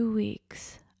 2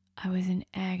 weeks, I was in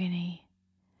agony,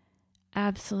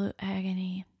 absolute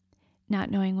agony, not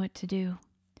knowing what to do.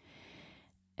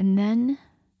 And then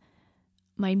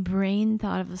my brain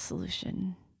thought of a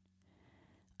solution.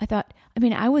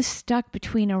 I was stuck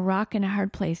between a rock and a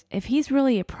hard place. If he's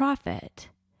really a prophet,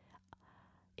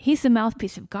 he's the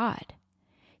mouthpiece of God.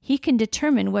 He can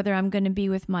determine whether I'm going to be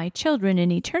with my children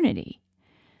in eternity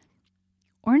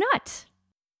or not.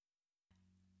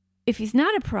 If he's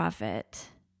not a prophet,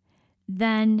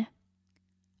 then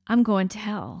I'm going to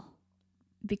hell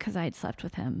because I had slept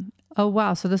with him. Oh,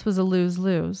 wow. So this was a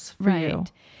lose-lose for you.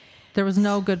 There was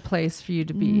no good place for you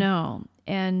to be. No.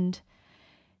 And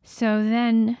so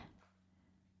then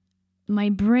my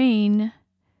brain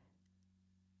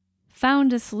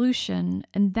found a solution,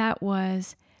 and that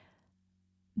was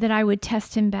that I would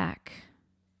test him back.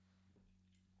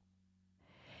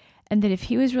 And that if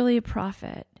he was really a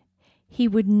prophet, he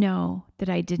would know that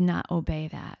I did not obey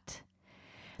that.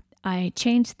 I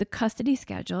changed the custody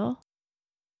schedule.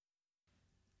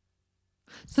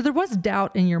 So there was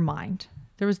doubt in your mind.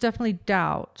 There was definitely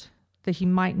doubt that he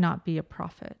might not be a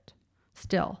prophet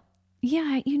still.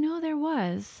 Yeah, there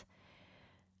was.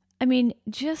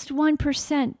 Just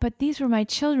 1%, but these were my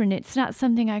children. It's not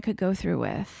something I could go through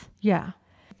with. Yeah.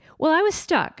 Well, I was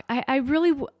stuck. I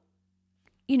really,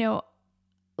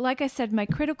 like I said, my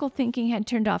critical thinking had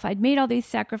turned off. I'd made all these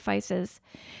sacrifices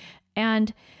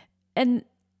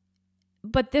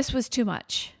but this was too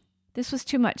much. This was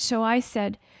too much. So I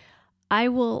said, I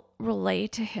will relay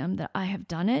to him that I have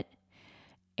done it,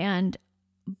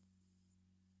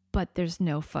 but there's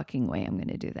no fucking way I'm going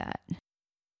to do that.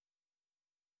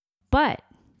 But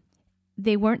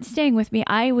they weren't staying with me.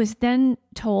 I was then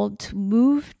told to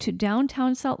move to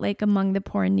downtown Salt Lake among the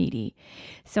poor and needy.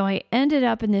 So I ended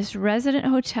up in this resident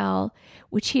hotel,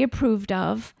 which he approved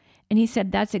of. And he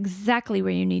said, that's exactly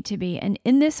where you need to be. And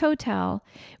in this hotel,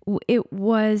 it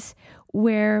was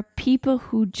where people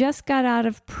who just got out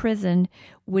of prison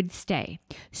would stay.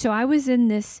 So I was in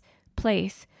this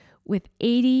place with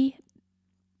 80,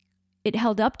 it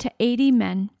held up to 80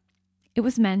 men. It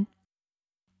was men.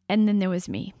 And then there was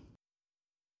me.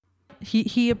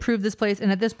 He approved this place.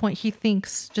 And at this point, he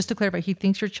thinks, just to clarify, he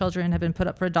thinks your children have been put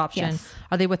up for adoption. Yes.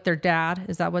 Are they with their dad?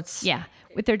 Is that what's... Yeah,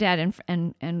 with their dad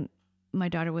and my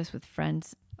daughter was with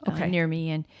friends near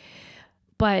me.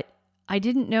 But I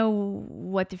didn't know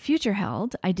what the future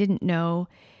held. I didn't know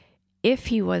if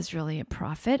he was really a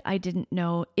prophet. I didn't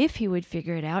know if he would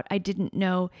figure it out. I didn't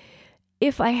know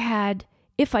if I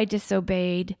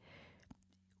disobeyed,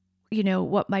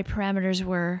 what my parameters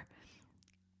were,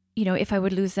 if I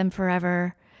would lose them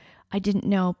forever. I didn't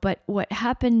know. But what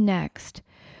happened next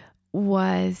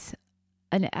was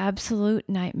an absolute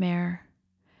nightmare.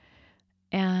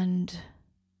 And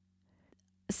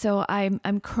so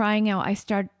I'm crying out. I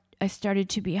started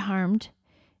to be harmed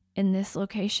in this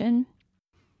location.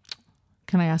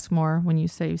 Can I ask more when you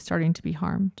say starting to be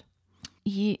harmed?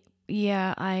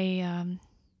 Yeah,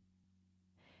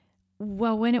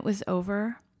 when it was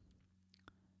over,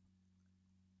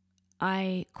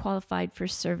 I qualified for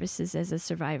services as a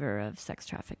survivor of sex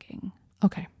trafficking.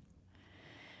 Okay.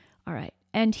 All right.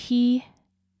 And he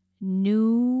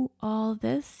knew all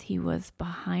this. He was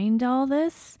behind all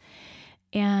this.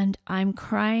 And I'm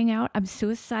crying out. I'm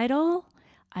suicidal.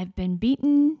 I've been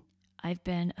beaten. I've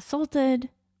been assaulted.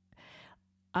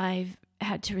 I've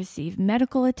had to receive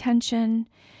medical attention.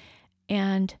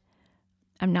 And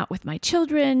I'm not with my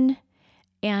children.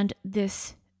 And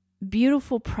this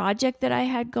beautiful project that I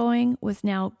had going was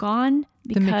now gone.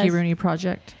 The Mickey Rooney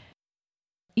Project.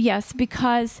 Yes,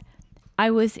 because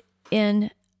I was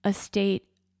in a state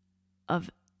of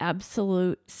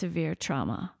absolute severe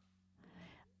trauma.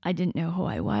 I didn't know who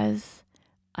I was.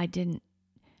 I didn't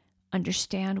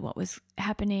understand what was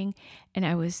happening. And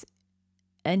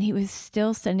he was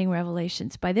still sending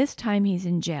revelations. By this time, he's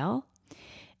in jail.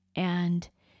 And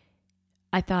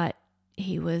I thought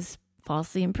he was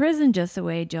falsely imprisoned just the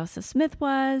way Joseph Smith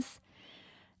was.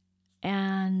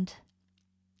 And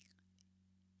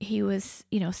he was,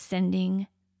 sending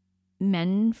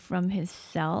men from his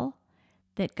cell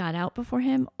that got out before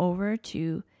him over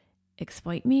to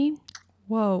exploit me.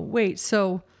 Whoa, wait,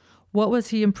 so what was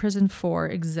he imprisoned for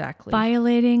exactly?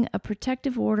 Violating a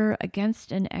protective order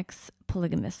against an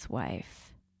ex-polygamous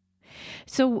wife.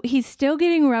 So he's still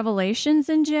getting revelations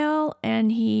in jail,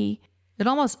 and it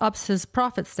almost ups his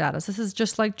prophet status. This is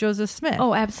just like Joseph Smith.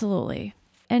 Oh, absolutely.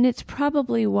 And it's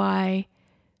probably why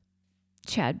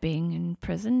Chad being in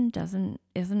prison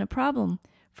isn't a problem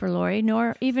for Lori,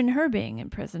 nor even her being in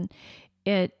prison.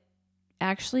 It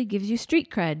actually gives you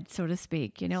street cred, so to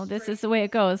speak. This is the way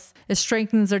it goes. It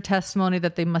strengthens their testimony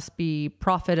that they must be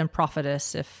prophet and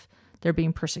prophetess if they're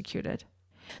being persecuted.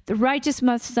 The righteous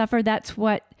must suffer. That's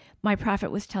what my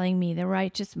prophet was telling me. The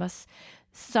righteous must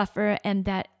suffer, and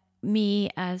that me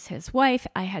as his wife,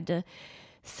 I had to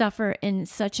suffer in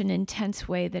such an intense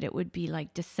way that it would be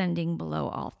like descending below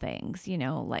all things,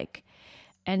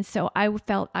 and so I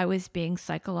felt I was being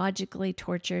psychologically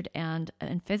tortured and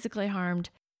physically harmed.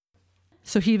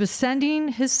 So he was sending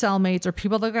his cellmates or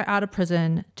people that got out of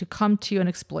prison to come to you and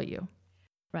exploit you.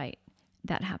 Right.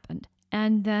 That happened.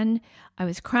 And then I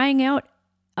was crying out.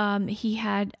 He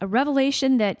had a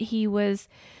revelation that he was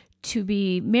to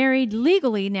be married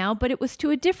legally now, but it was to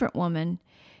a different woman.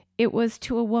 It was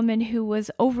to a woman who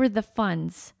was over the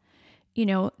funds.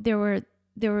 There were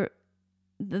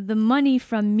the money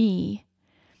from me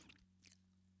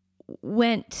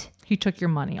went. He took your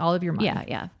money, all of your money.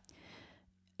 Yeah.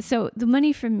 So the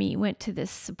money from me went to this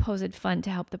supposed fund to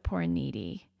help the poor and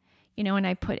needy, and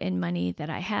I put in money that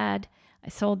I had. I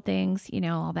sold things,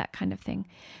 all that kind of thing.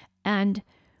 And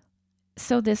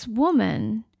so this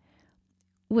woman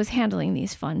was handling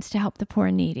these funds to help the poor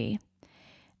and needy.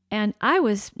 And I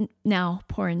was now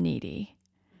poor and needy.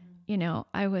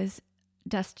 I was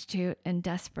destitute and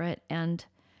desperate and,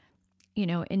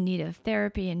 in need of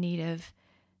therapy, in need of,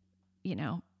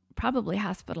 probably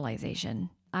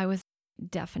hospitalization. I was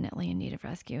definitely in need of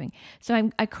rescuing. So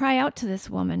I cry out to this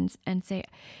woman and say,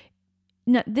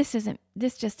 no, this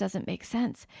just doesn't make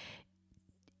sense.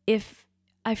 If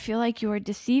I feel like you are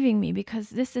deceiving me,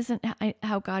 because this isn't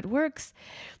how God works.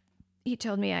 He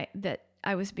told me that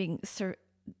I was being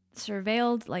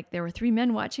surveilled, like there were 3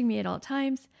 men watching me at all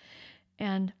times.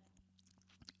 And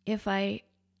if I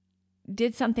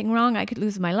did something wrong, I could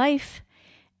lose my life.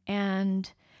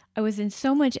 And I was in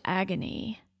so much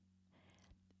agony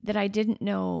that I didn't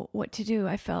know what to do.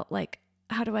 I felt like,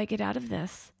 how do I get out of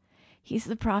this? He's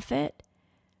the prophet.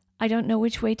 I don't know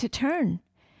which way to turn.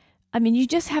 I mean, you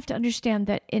just have to understand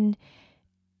that in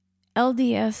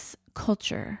LDS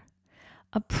culture,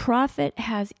 a prophet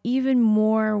has even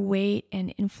more weight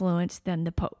and influence than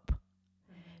the Pope,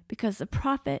 because the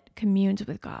prophet communes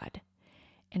with God.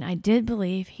 And I did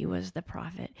believe he was the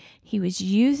prophet. He was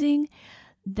using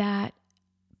that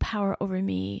power over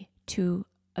me to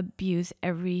abuse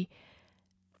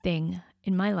everything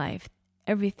in my life.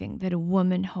 Everything that a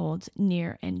woman holds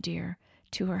near and dear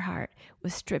to her heart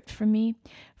was stripped from me,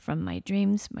 from my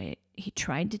dreams. He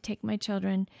tried to take my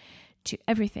children, to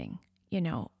everything,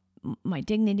 my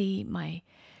dignity, my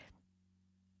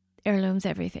heirlooms,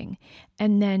 everything.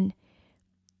 And then,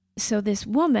 so this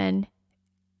woman,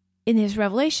 in his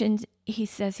revelations, he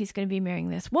says he's going to be marrying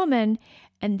this woman,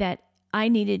 and that I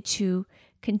needed to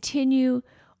continue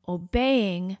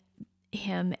obeying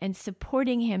him and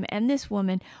supporting him and this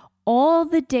woman all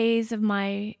the days of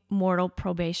my mortal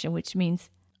probation, which means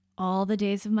all the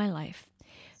days of my life.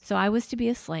 So I was to be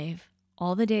a slave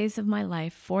all the days of my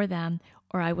life for them,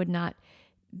 or I would not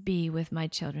be with my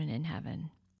children in heaven.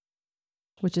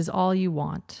 Which is all you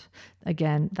want.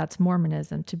 Again, that's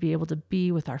Mormonism, to be able to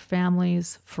be with our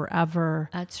families forever.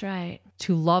 That's right.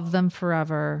 To love them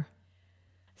forever.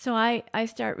 So I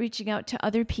start reaching out to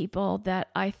other people that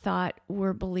I thought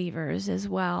were believers as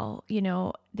well.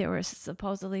 There were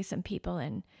supposedly some people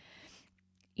in,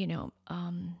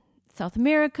 South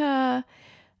America.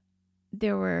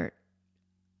 There were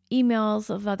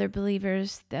emails of other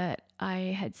believers that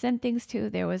I had sent things to.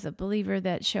 There was a believer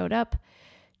that showed up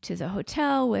to the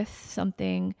hotel with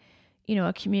something,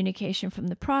 a communication from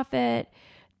the prophet.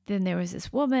 Then there was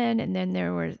this woman, and then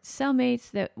there were cellmates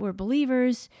that were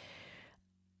believers,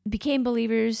 became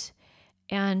believers.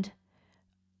 And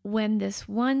when this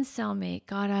one cellmate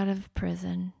got out of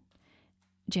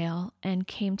jail, and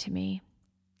came to me,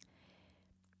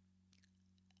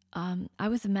 I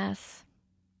was a mess.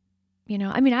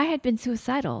 I had been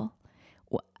suicidal.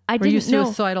 Were you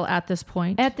suicidal at this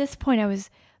point? At this point, I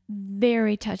was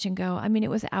very touch and go. It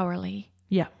was hourly.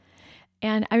 Yeah.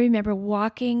 And I remember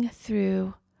walking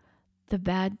through the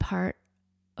bad part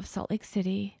of Salt Lake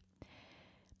City,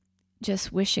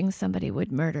 just wishing somebody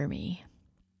would murder me,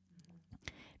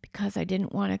 because I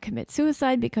didn't want to commit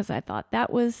suicide, because I thought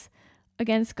that was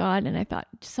against God. And I thought,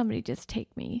 somebody just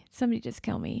take me, somebody just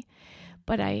kill me.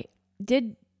 But I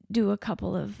did do a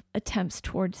couple of attempts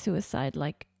towards suicide,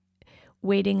 like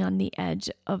waiting on the edge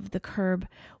of the curb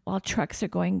while trucks are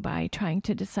going by, trying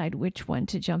to decide which one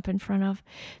to jump in front of.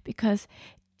 Because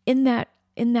in that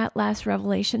last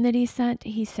revelation that he said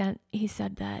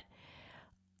that,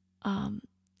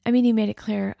 he made it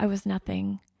clear I was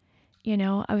nothing,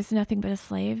 I was nothing but a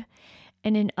slave.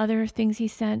 And in other things he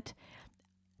sent,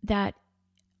 that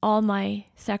all my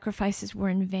sacrifices were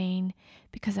in vain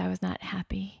because I was not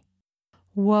happy.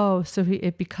 Whoa. So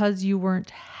because you weren't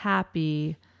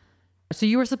happy, so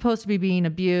you were supposed to be being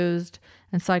abused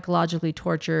and psychologically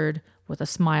tortured with a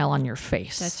smile on your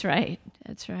face. That's right.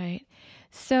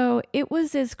 So it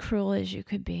was as cruel as you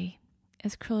could be.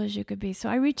 So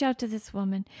I reach out to this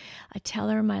woman. I tell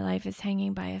her my life is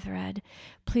hanging by a thread.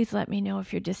 Please let me know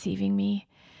if you're deceiving me.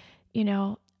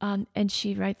 And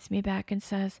she writes me back and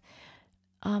says,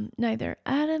 neither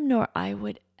Adam nor I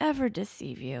would ever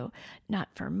deceive you, not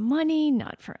for money,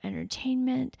 not for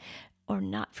entertainment, or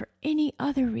not for any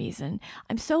other reason.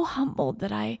 I'm so humbled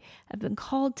that I have been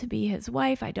called to be his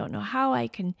wife. I don't know how I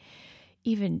can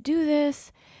even do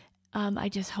this. I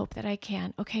just hope that I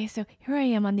can. Okay, so here I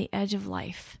am on the edge of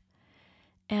life,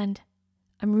 and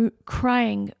I'm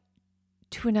crying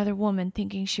to another woman,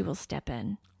 thinking she will step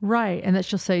in. Right, and that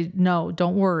she'll say, no,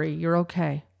 don't worry, you're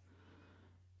okay.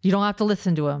 You don't have to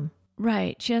listen to him.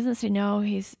 Right. She doesn't say, no,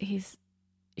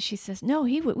 she says, no,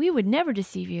 we would never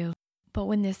deceive you. But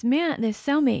when this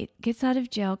cellmate gets out of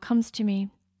jail, comes to me,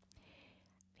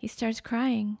 he starts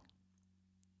crying.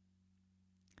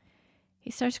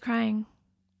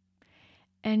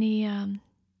 And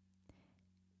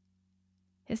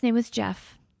his name was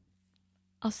Jeff.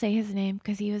 I'll say his name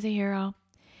because he was a hero.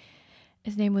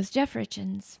 His name was Jeff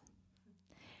Richens.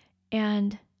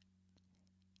 And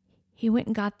he went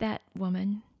and got that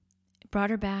woman, brought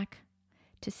her back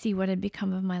to see what had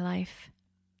become of my life.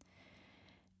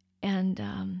 And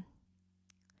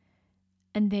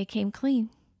they came clean,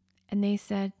 and they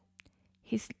said,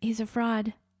 he's a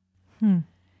fraud.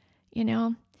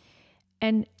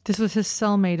 And this was his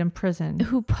cellmate in prison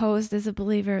who posed as a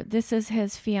believer. This is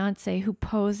his fiance who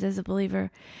posed as a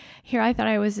believer. Here I thought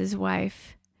I was his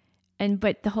wife,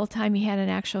 but the whole time he had an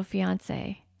actual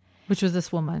fiance, which was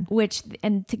this woman.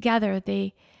 And together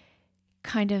they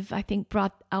kind of, I think,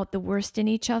 brought out the worst in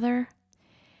each other.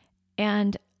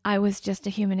 And I was just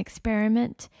a human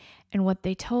experiment. And what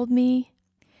they told me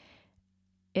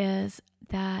is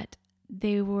that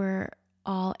they were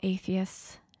all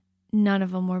atheists. None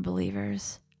of them were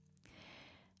believers.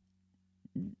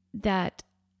 That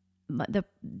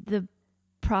the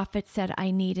prophet said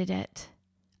I needed it.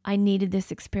 I needed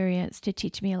this experience to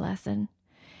teach me a lesson,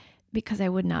 because I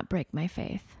would not break my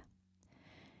faith.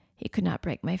 He could not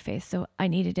break my faith, so I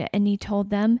needed it. And he told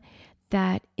them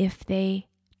that if they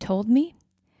told me,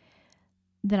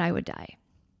 that I would die.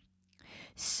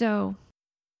 So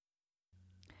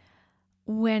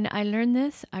when I learned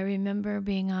this, I remember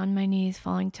being on my knees,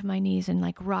 falling to my knees and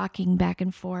like rocking back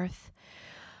and forth,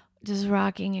 just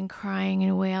rocking and crying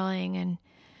and wailing. And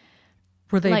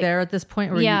were they there at this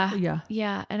point? Or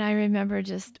yeah. And I remember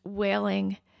just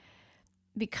wailing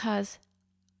because,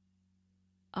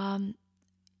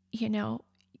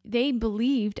 they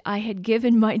believed I had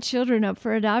given my children up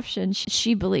for adoption.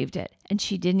 She believed it, and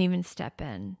she didn't even step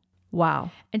in.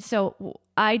 Wow. And so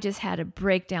I just had a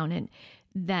breakdown, and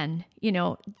then,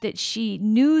 that she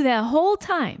knew the whole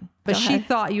time. But she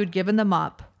thought you had given them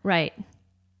up. Right.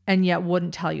 And yet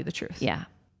wouldn't tell you the truth. Yeah.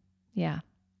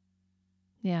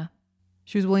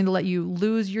 She was willing to let you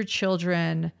lose your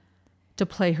children to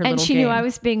play her little game. And she knew I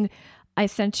was I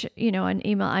sent, an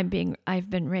email. I've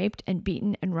been raped and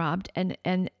beaten and robbed.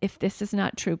 And if this is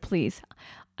not true, please,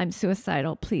 I'm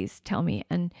suicidal. Please tell me.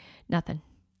 And nothing.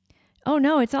 Oh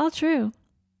no, it's all true.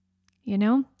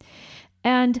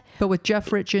 But with Jeff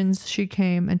Richins, she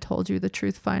came and told you the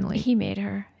truth finally. He made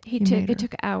her. It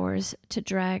took hours to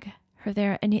drag her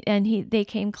there. And they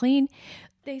came clean.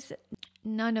 They said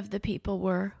none of the people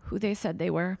were who they said they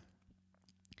were.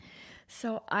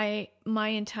 So my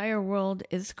entire world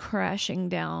is crashing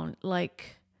down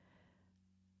like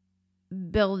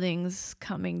buildings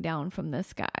coming down from the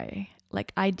sky.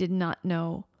 Like I did not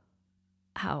know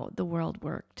how the world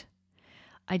worked.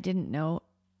 I didn't know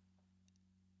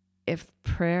if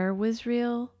prayer was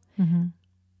real. Mm-hmm.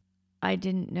 I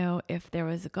didn't know if there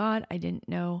was a God. I didn't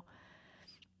know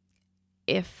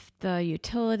if the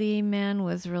utility man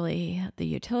was really the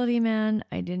utility man.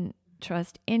 I didn't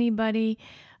trust anybody.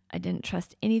 I didn't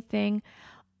trust anything.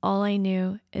 All I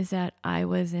knew is that I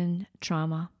was in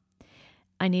trauma.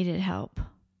 I needed help.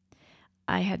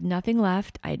 I had nothing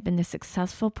left. I had been a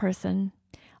successful person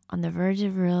on the verge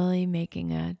of really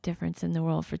making a difference in the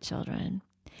world for children.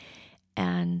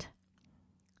 And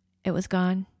it was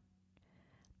gone.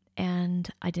 And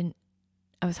I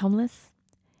was homeless.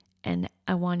 And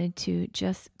I wanted to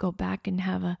just go back and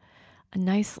have a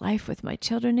nice life with my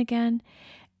children again.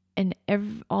 And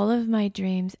all of my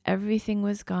dreams, everything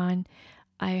was gone.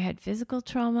 I had physical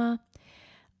trauma.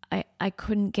 I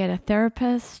couldn't get a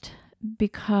therapist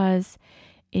because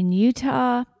in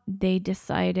Utah, they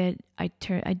decided, I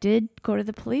did go to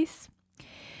the police,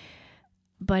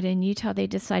 but in Utah, they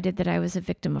decided that I was a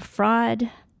victim of fraud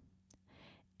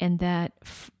and that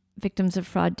victims of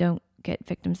fraud don't get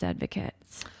victims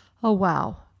advocates. Oh,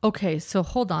 wow. Okay, so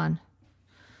hold on.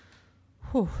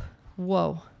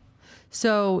 Whoa.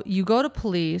 So you go to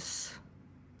police,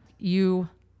 you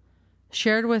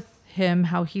shared with him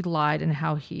how he lied and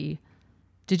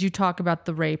did you talk about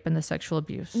the rape and the sexual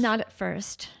abuse? Not at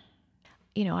first.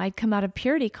 I'd come out of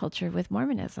purity culture with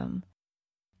Mormonism.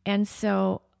 And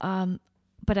so,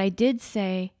 but I did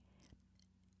say,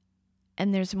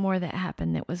 and there's more that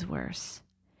happened that was worse.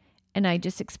 And I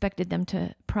just expected them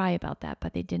to pry about that,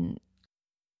 but they didn't.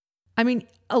 I mean,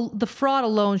 the fraud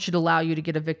alone should allow you to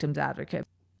get a victim's advocate.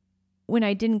 When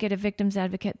I didn't get a victim's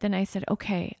advocate, then I said,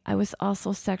 okay, I was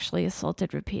also sexually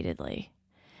assaulted repeatedly.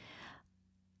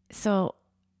 So,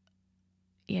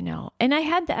 and I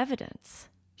had the evidence.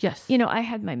 Yes. I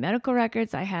had my medical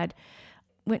records. I had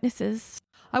witnesses.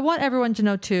 I want everyone to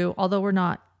know too, although we're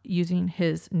not using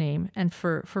his name and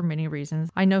for many reasons,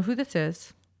 I know who this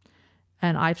is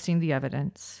and I've seen the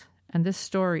evidence and this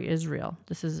story is real.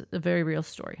 This is a very real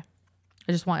story.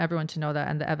 I just want everyone to know that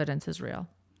and the evidence is real.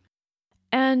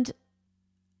 And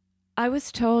I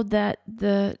was told that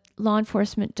the law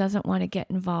enforcement doesn't want to get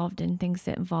involved in things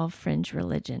that involve fringe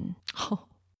religion. Oh,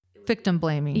 victim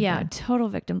blaming. Yeah, then. Total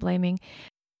victim blaming.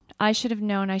 I should have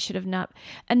known, I should have not.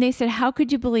 And they said, how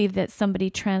could you believe that somebody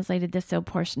translated the sealed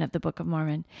portion of the Book of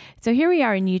Mormon? So here we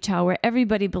are in Utah where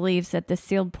everybody believes that the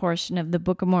sealed portion of the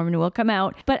Book of Mormon will come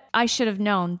out. But I should have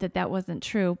known that that wasn't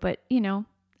true. But,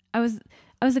 I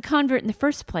was a convert in the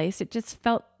first place. It just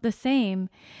felt the same.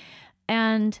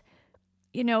 And,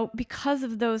 because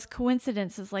of those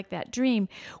coincidences like that dream,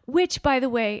 which, by the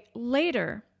way,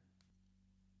 later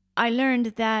I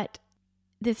learned that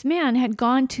this man had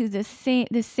gone to the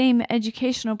same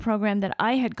educational program that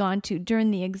I had gone to during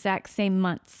the exact same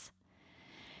months.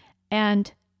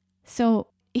 And so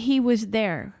he was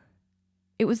there.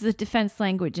 It was the Defense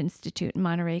Language Institute in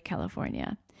Monterey,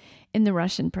 California, in the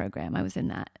Russian program. I was in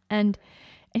that. And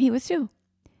he was too,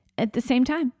 at the same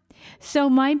time. So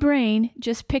my brain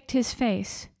just picked his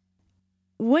face.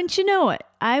 Wouldn't you know it,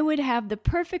 I would have the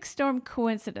perfect storm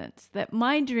coincidence that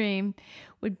my dream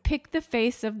would pick the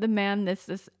face of the man that's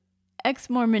this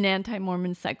ex-Mormon,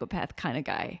 anti-Mormon psychopath kind of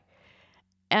guy.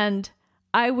 And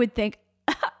I would think,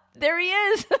 there he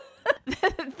is,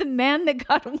 the man that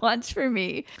God wants for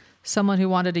me. Someone who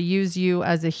wanted to use you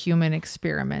as a human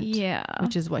experiment. Yeah.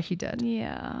 Which is what he did.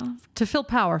 Yeah. To feel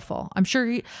powerful. I'm sure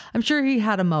he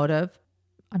had a motive.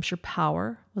 I'm sure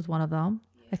power was one of them.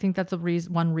 I think that's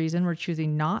one reason we're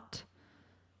choosing not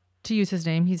to use his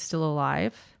name. He's still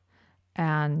alive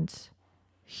and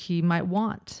he might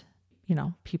want,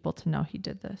 people to know he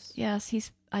did this. Yes,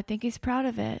 I think he's proud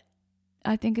of it.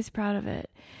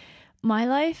 My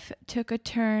life took a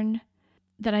turn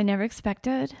that I never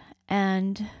expected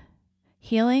and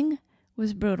healing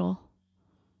was brutal.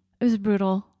 It was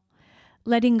brutal.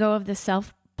 Letting go of the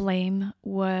self-blame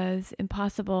was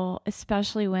impossible,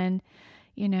 especially when,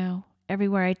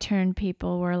 everywhere I turned,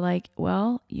 people were like,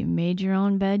 well, you made your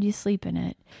own bed, you sleep in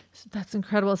it. So that's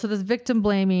incredible. So this victim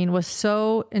blaming was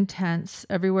so intense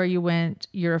everywhere you went.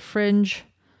 You're a fringe,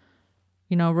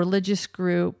 religious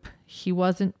group. He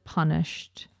wasn't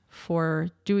punished for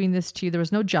doing this to you. There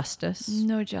was no justice.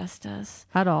 No justice.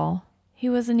 At all. He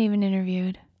wasn't even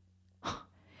interviewed.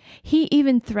 He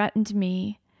even threatened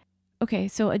me. Okay,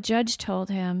 so a judge told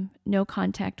him, no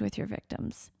contact with your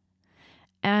victims.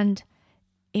 And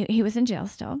he was in jail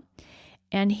still.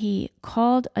 And he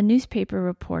called a newspaper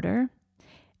reporter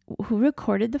who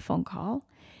recorded the phone call.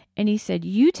 And he said,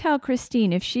 you tell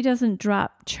Christine if she doesn't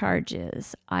drop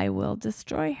charges, I will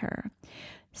destroy her.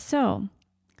 So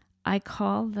I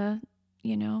call the,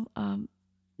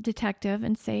 detective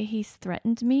and say he's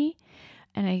threatened me.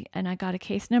 And I got a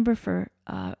case number for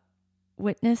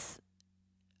witness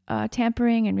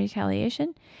tampering and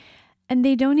retaliation. And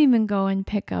they don't even go and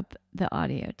pick up the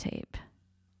audio tape.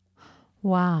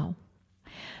 Wow.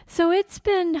 So it's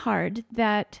been hard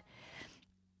that,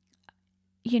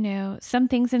 some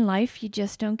things in life you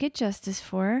just don't get justice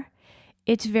for.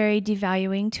 It's very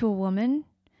devaluing to a woman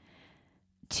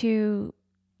to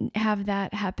have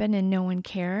that happen and no one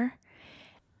care.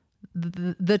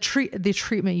 The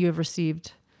treatment you have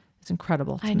received is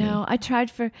incredible to me. I know.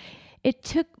 It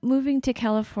took moving to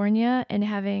California and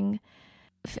having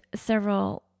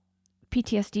several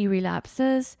PTSD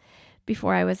relapses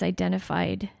before I was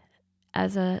identified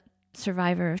as a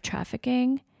survivor of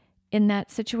trafficking in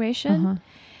that situation. Uh-huh.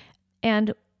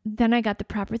 And then I got the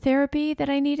proper therapy that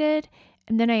I needed.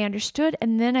 And then I understood.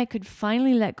 And then I could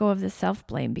finally let go of the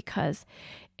self-blame, because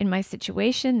in my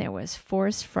situation, there was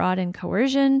force, fraud, and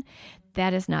coercion.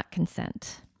 That is not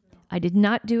consent. I did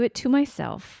not do it to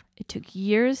myself. It took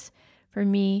years for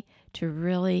me to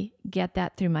really get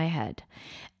that through my head.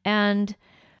 And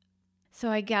so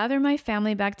I gathered my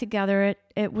family back together.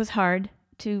 It was hard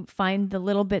to find the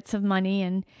little bits of money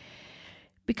and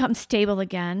become stable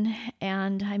again.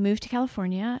 And I moved to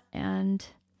California, and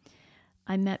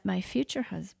I met my future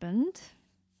husband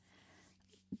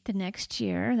the next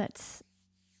year. That's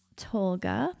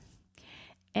Tolga.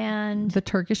 And the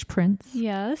Turkish prince.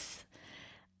 Yes.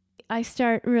 I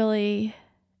start really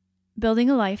building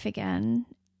a life again.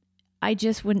 I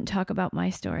just wouldn't talk about my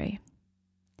story.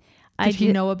 Did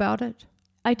he know about it?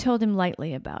 I told him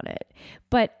lightly about it.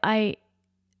 But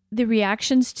the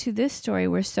reactions to this story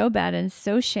were so bad and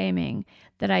so shaming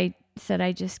that I said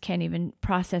I just can't even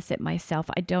process it myself.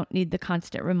 I don't need the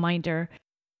constant reminder.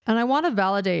 And I want to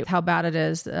validate how bad it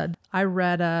is. I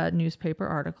read a newspaper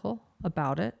article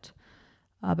about it,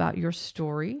 about your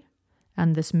story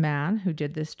and this man who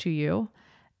did this to you.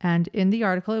 And in the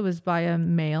article, it was by a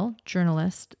male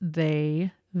journalist.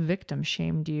 They victim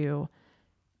shamed you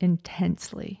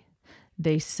intensely.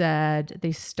 They said,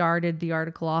 they started the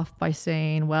article off by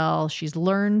saying, well, she's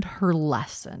learned her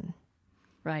lesson.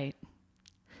 Right.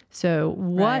 So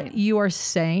what you are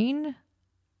saying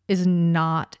is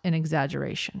not an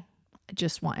exaggeration. I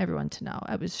just want everyone to know.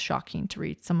 It was shocking to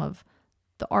read some of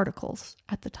the articles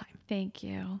at the time. Thank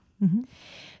you. Mm-hmm.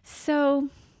 So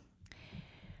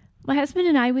my husband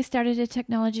and I, we started a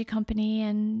technology company,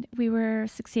 and we were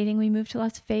succeeding. We moved to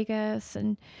Las Vegas,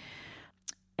 and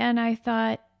I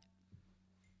thought,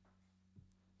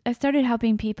 I started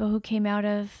helping people who came out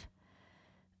of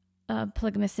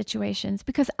polygamous situations,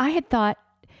 because I had thought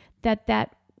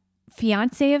that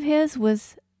fiance of his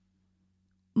was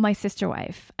my sister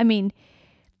wife. I mean,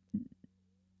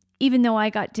 even though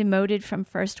I got demoted from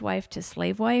first wife to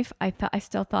slave wife, I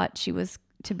still thought she was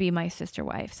to be my sister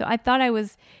wife. So I thought I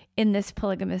was in this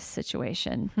polygamous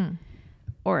situation,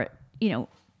 or,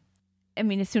 I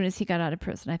mean, as soon as he got out of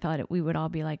prison, I thought we would all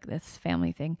be like this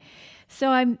family thing. So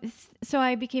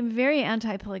I became very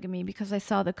anti-polygamy, because I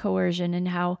saw the coercion and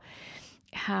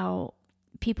how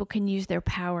people can use their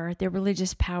power, their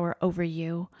religious power over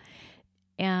you.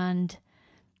 And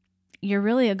you're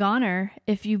really a goner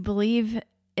if you believe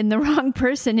in the wrong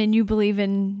person and you believe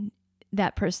in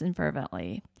that person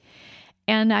fervently.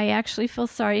 And I actually feel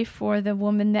sorry for the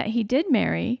woman that he did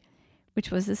marry, which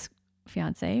was this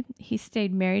fiance. He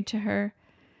stayed married to her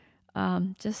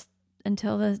just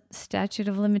until the statute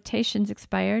of limitations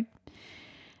expired.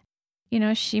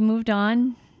 She moved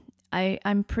on.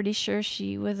 I'm pretty sure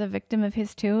she was a victim of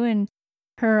his too, in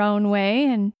her own way.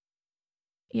 And,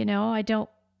 I don't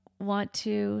want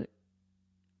to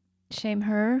shame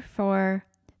her for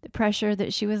the pressure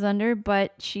that she was under,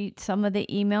 but some of the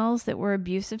emails that were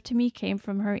abusive to me came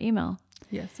from her email.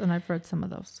 Yes, and I've read some of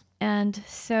those. And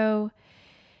so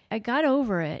I got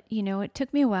over it. It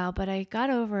took me a while, but I got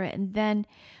over it. And then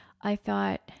I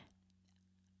thought,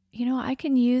 I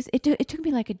can use it. It took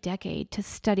me like a decade to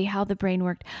study how the brain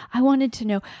worked. I wanted to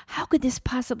know, how could this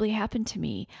possibly happen to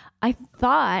me? I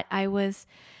thought I was,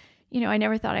 I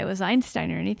never thought I was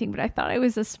Einstein or anything, but I thought I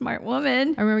was a smart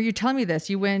woman. I remember you telling me this.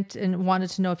 You went and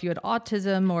wanted to know if you had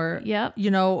autism or, Yep.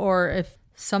 Or if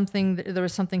there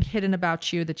was something hidden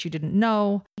about you that you didn't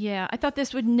know. Yeah, I thought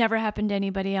this would never happen to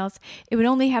anybody else. It would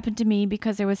only happen to me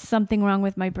because there was something wrong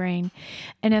with my brain.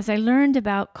 And as I learned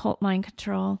about cult mind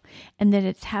control and that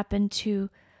it's happened to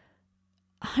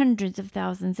hundreds of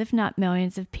thousands, if not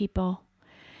millions of people,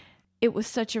 it was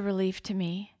such a relief to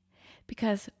me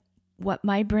because what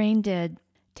my brain did,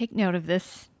 take note of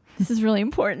this, this is really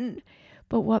important,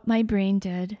 but what my brain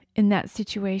did in that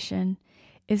situation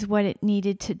is what it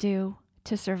needed to do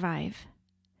to survive.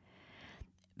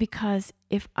 Because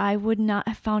if I would not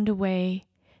have found a way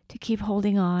to keep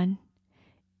holding on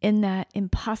in that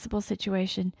impossible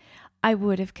situation, I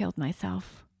would have killed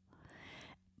myself.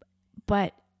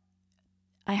 But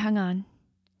I hung on.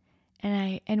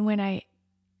 And when I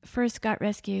first got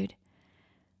rescued,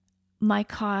 my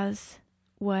cause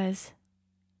was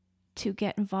to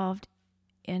get involved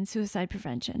in suicide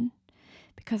prevention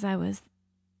because that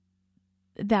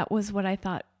was what I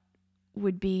thought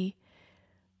would be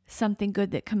something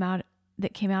good that came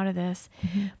out of this.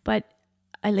 Mm-hmm. But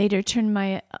I later turned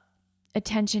my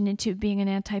attention into being an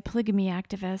anti-polygamy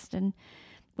activist and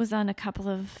was on a couple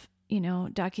of,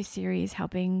 docuseries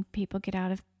helping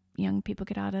young people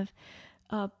get out of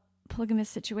polygamous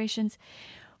situations.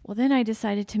 Well, then I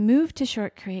decided to move to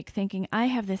Short Creek thinking I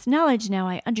have this knowledge now.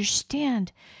 I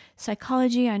understand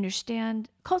psychology. I understand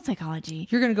cult psychology.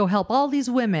 You're going to go help all these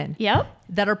women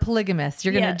that are polygamous.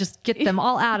 You're going to just get them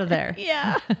all out of there.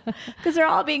 Yeah. Because they're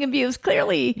all being abused,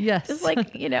 clearly. Yes. Just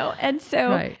like, and so.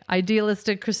 Right.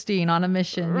 Idealistic Christine on a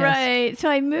mission. Right. Yes. So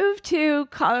I moved to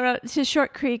to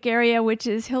Short Creek area, which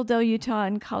is Hildale, Utah,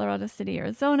 and Colorado City,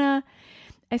 Arizona.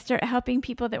 I started helping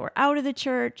people that were out of the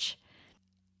church.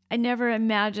 I never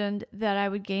imagined that I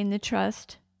would gain the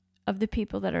trust of the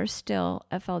people that are still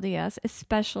FLDS,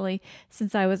 especially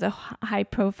since I was a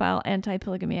high-profile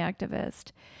anti-polygamy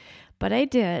activist. But I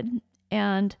did,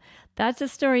 and that's a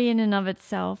story in and of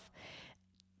itself.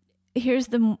 Here's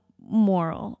the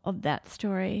moral of that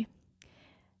story.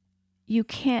 You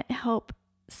can't help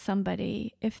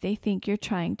somebody if they think you're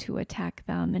trying to attack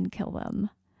them and kill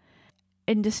them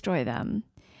and destroy them.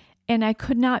 And I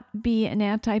could not be an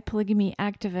anti-polygamy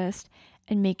activist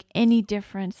and make any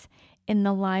difference in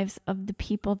the lives of the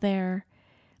people there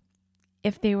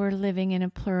if they were living in a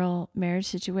plural marriage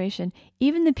situation.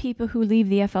 Even the people who leave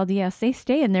the FLDS, they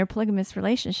stay in their polygamous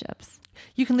relationships.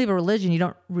 You can leave a religion. You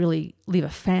don't really leave a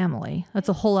family. That's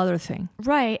a whole other thing.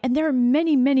 Right. And there are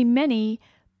many, many, many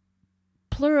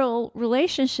plural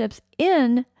relationships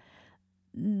in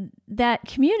that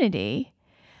community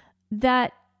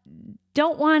that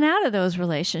don't want out of those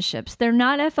relationships. They're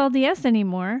not FLDS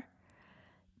anymore,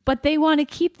 but they want to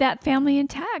keep that family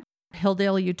intact.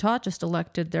 Hildale, Utah just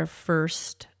elected their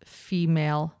first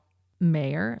female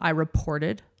mayor. I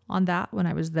reported on that when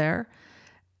I was there.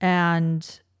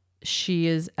 And she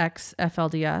is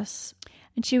ex-FLDS.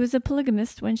 And she was a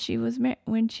polygamist when she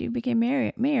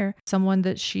became mayor. Someone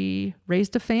that she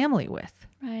raised a family with.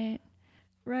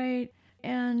 Right.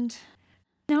 And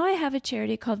now I have a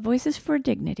charity called Voices for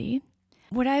Dignity.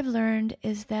 What I've learned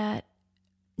is that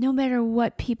no matter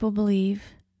what people believe,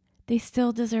 they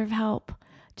still deserve help,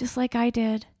 just like I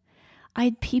did. I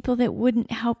had people that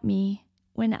wouldn't help me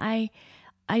when I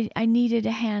needed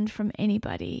a hand from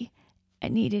anybody. I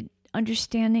needed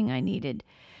understanding. I needed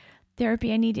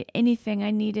therapy. I needed anything.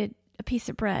 I needed a piece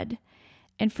of bread.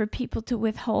 And for people to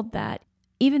withhold that,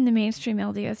 even the mainstream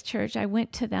LDS church, I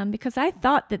went to them because I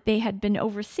thought that they had been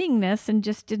overseeing this and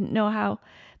just didn't know how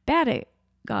bad it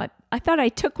got. I thought I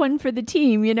took one for the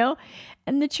team,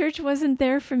 and the church wasn't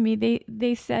there for me.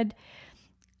 They said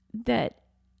that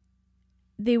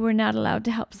they were not allowed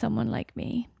to help someone like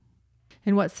me.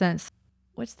 In what sense?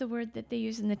 What's the word that they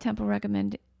use in the Temple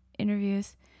Recommend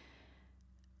interviews?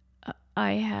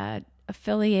 I had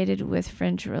affiliated with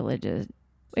fringe religion.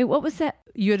 Wait, what was that?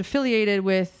 You had affiliated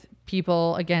with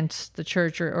people against the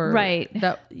church or right.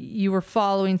 That you were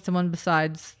following someone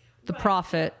besides the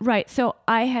prophet. Right. So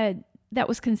that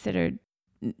was considered,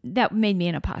 that made me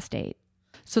an apostate.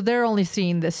 So they're only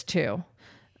seeing this too.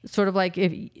 Sort of like,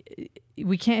 if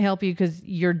we can't help you because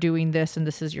you're doing this and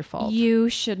this is your fault. You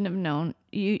shouldn't have known.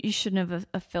 You shouldn't have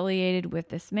affiliated with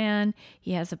this man.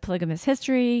 He has a polygamous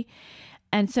history.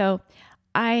 And so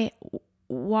I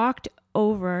walked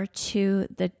over to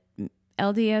the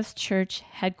LDS church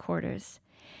headquarters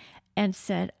and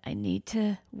said, I need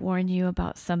to warn you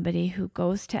about somebody who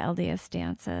goes to LDS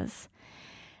dances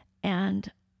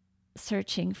and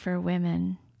searching for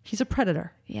women. He's a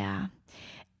predator. Yeah.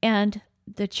 And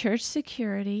the church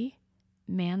security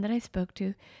man that I spoke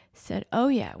to said, "Oh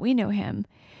yeah, we know him.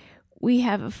 We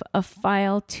have a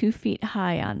file 2 feet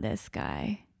high on this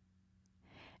guy."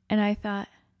 And I thought,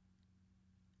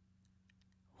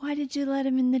 why did you let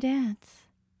him in the dance?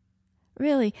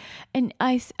 Really? And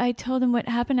I told him what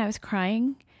happened. I was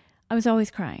crying. I was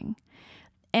always crying.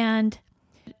 And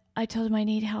I told him I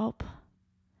need help.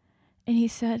 And he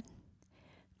said,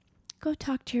 "Go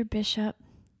talk to your bishop.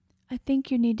 I think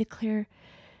you need to clear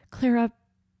up,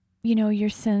 your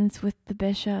sins with the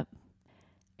bishop."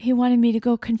 He wanted me to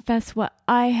go confess what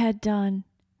I had done.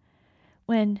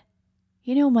 When,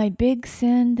 my big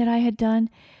sin that I had done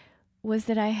was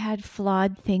that I had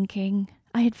flawed thinking.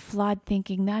 I had flawed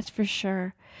thinking, that's for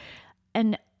sure.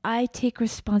 And I take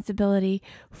responsibility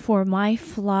for my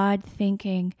flawed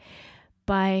thinking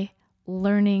by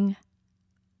learning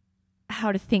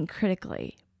how to think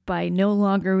critically, by no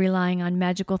longer relying on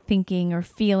magical thinking or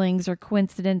feelings or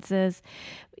coincidences,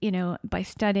 by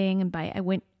studying and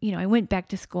I went back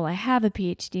to school. I have a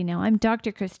PhD now. I'm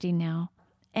Dr. Christine now.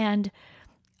 And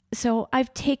so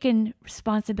I've taken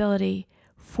responsibility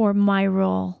for my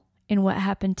role in what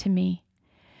happened to me.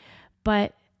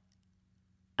 But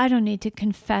I don't need to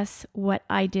confess what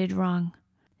I did wrong,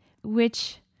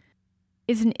 which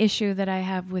is an issue that I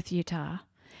have with Utah.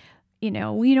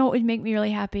 What would make me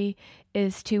really happy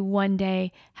is to one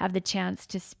day have the chance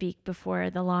to speak before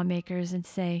the lawmakers and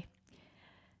say,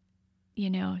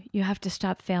 you have to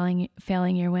stop failing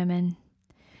your women.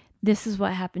 This is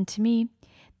what happened to me.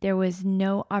 There was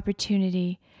no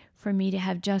opportunity for me to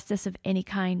have justice of any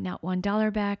kind, not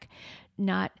 $1 back,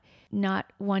 not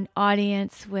one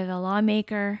audience with a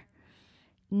lawmaker,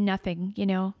 nothing,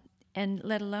 and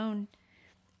let alone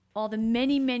all the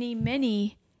many, many,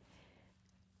 many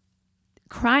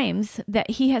crimes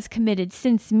that he has committed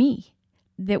since me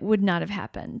that would not have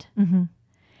happened. Mm-hmm.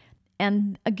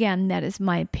 And again, that is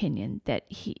my opinion, that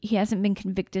he hasn't been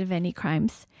convicted of any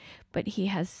crimes, but he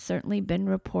has certainly been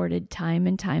reported time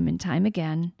and time and time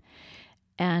again.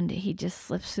 And he just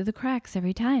slips through the cracks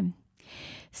every time.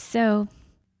 So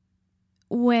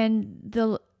when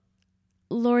the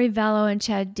Lori Vallow and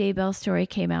Chad Daybell story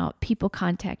came out, people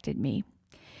contacted me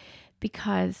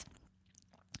because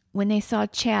when they saw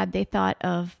Chad, they thought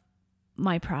of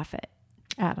my prophet.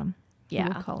 Adam. Yeah.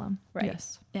 We'll call him. Right.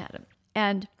 Yes. Adam.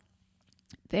 And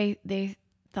they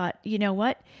thought, you know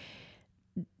what?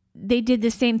 They did the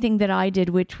same thing that I did,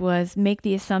 which was make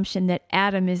the assumption that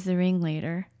Adam is the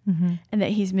ringleader mm-hmm. and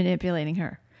that he's manipulating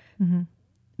her. Mm-hmm.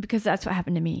 Because that's what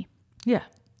happened to me. Yeah.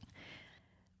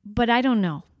 But I don't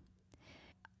know.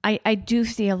 I do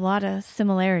see a lot of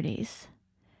similarities.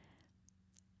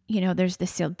 There's the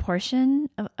sealed portion,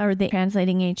 or the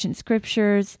translating ancient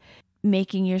scriptures,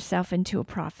 making yourself into a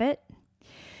prophet.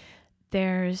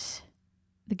 There's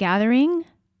the gathering.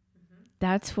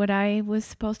 That's what I was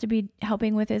supposed to be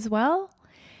helping with as well.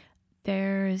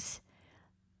 There's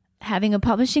having a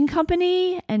publishing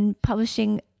company and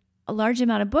publishing a large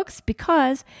amount of books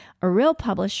because a real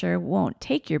publisher won't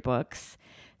take your books.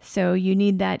 So you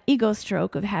need that ego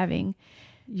stroke of having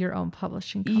your own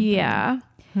publishing company. Yeah.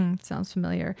 Sounds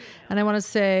familiar. And I want to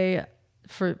say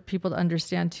for people to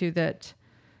understand too that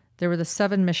there were the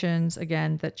 7 missions,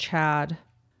 again, that Chad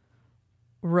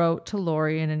wrote to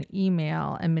Lori in an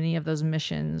email, and many of those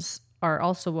missions are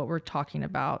also what we're talking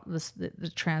about,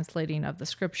 the translating of the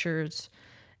scriptures.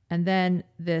 And then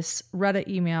this Reddit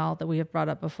email that we have brought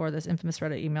up before, this infamous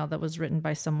Reddit email that was written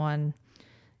by someone,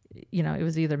 it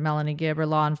was either Melanie Gibb or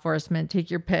law enforcement, take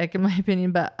your pick in my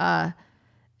opinion, but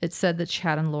it said that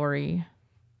Chad and Lori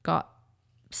got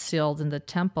sealed in the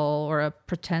temple, or a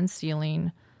pretend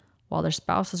sealing, while their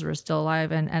spouses were still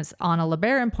alive. And as Anna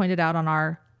LeBaron pointed out on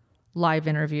our live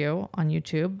interview on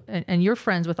YouTube, and you're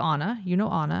friends with Anna,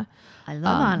 Anna. I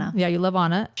love Anna. Yeah, you love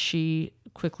Anna. She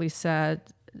quickly said,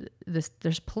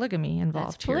 there's polygamy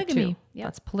involved here too. Yep.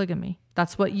 That's polygamy.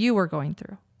 That's what you were going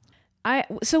through.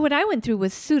 So what I went through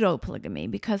was pseudo polygamy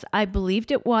because I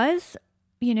believed it was,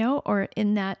 or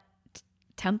in that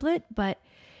template, but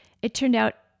it turned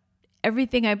out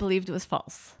everything I believed was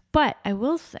false. But I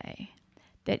will say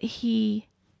that he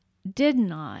did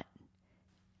not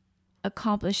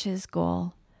accomplish his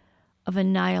goal of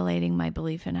annihilating my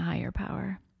belief in a higher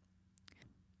power.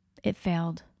 It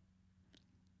failed.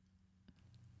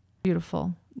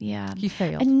 Beautiful. Yeah. He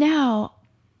failed. And now,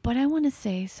 but I want to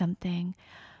say something.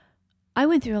 I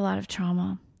went through a lot of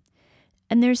trauma,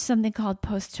 and there's something called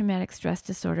post-traumatic stress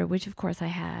disorder, which of course I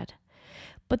had.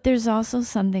 But there's also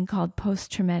something called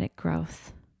post-traumatic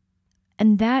growth.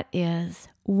 And that is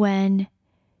when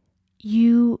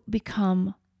you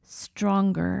become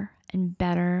stronger and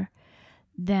better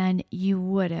than you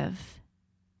would have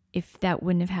if that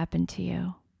wouldn't have happened to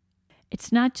you.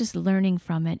 It's not just learning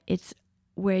from it. It's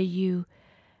where you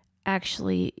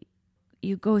actually,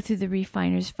 you go through the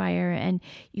refiner's fire and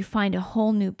you find a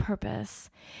whole new purpose.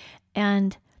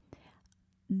 And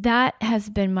that has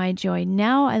been my joy.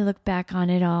 Now I look back on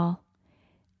it all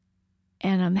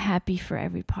and I'm happy for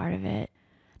every part of it.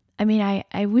 I mean,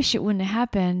 I wish it wouldn't have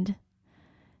happened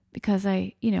because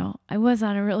I was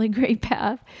on a really great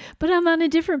path, but I'm on a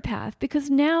different path because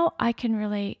now I can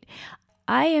relate.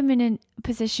 I am in a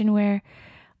position where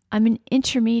I'm an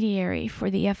intermediary for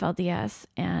the FLDS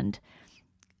and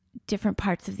different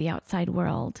parts of the outside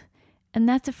world. And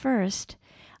that's a first.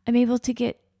 I'm able to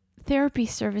get therapy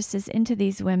services into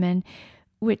these women,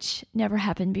 which never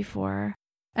happened before.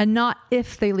 And not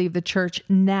if they leave the church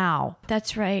now.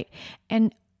 That's right.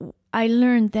 And I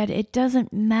learned that it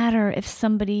doesn't matter if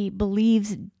somebody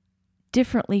believes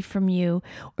differently from you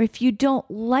or if you don't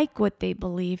like what they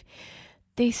believe,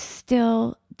 they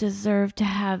still deserve to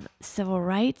have civil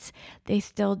rights. They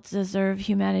still deserve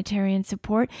humanitarian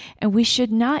support. And we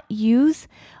should not use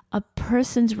a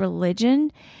person's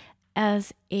religion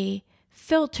as a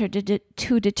filter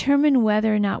to determine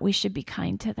whether or not we should be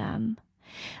kind to them.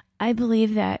 I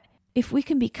believe that if we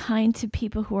can be kind to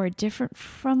people who are different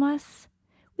from us,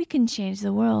 we can change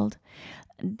the world.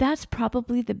 That's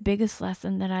probably the biggest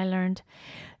lesson that I learned.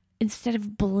 Instead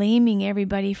of blaming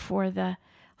everybody for the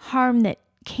harm that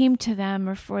came to them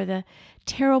or for the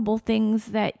terrible things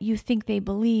that you think they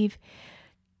believe,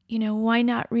 why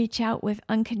not reach out with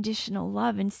unconditional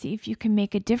love and see if you can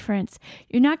make a difference?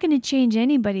 You're not going to change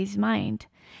anybody's mind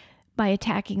by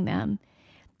attacking them.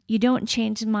 You don't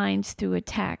change minds through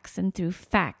attacks and through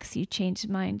facts. You change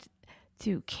minds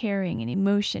through caring and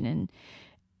emotion and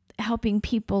helping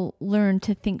people learn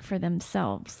to think for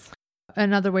themselves.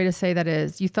 Another way to say that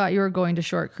is you thought you were going to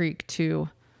Short Creek to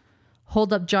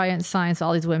hold up giant signs to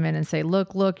all these women and say,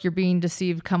 look, you're being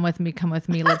deceived. Come with me,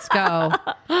 let's go.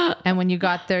 And when you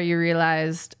got there, you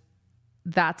realized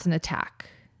that's an attack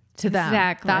to them.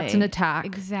 Exactly. That's an attack.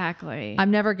 Exactly.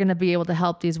 I'm never going to be able to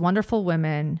help these wonderful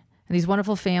women and these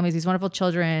wonderful families, these wonderful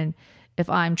children, if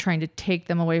I'm trying to take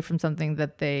them away from something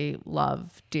that they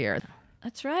love dear.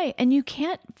 That's right. And you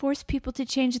can't force people to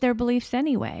change their beliefs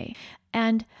anyway.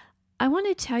 And I want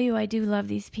to tell you, I do love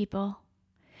these people.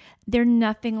 They're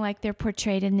nothing like they're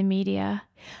portrayed in the media.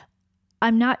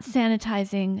 I'm not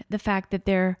sanitizing the fact that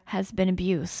there has been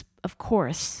abuse, of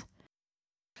course.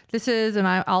 This is, and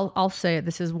I'll say it,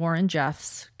 this is Warren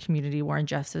Jeffs' community. Warren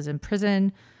Jeffs is in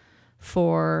prison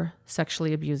for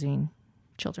sexually abusing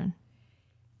children.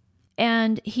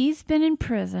 And he's been in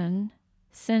prison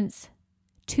since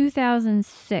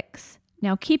 2006.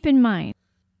 Now, keep in mind,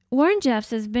 Warren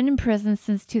Jeffs has been in prison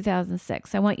since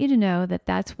 2006. I want you to know that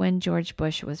that's when George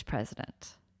Bush was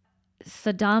president.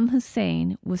 Saddam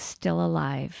Hussein was still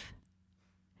alive.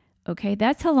 Okay,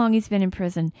 that's how long he's been in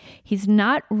prison. He's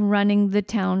not running the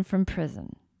town from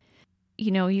prison.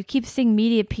 You keep seeing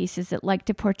media pieces that like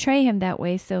to portray him that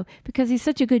way. So because he's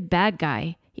such a good bad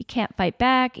guy, he can't fight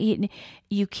back.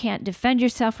 You can't defend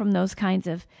yourself from those kinds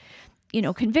of,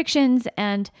 convictions.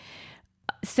 And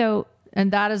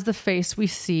that is the face we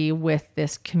see with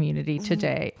this community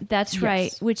today. That's yes.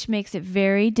 Right, which makes it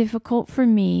very difficult for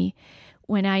me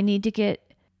when I need to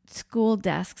get school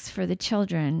desks for the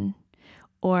children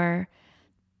or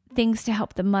things to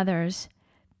help the mothers.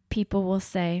 People will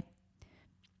say,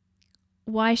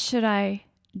 why should I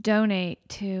donate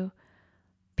to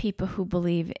people who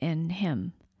believe in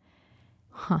him?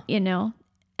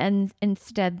 And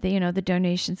instead, the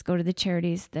donations go to the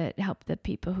charities that help the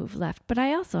people who've left. But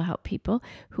I also help people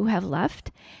who have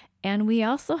left. And we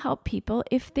also help people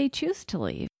if they choose to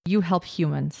leave. You help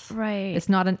humans. Right. It's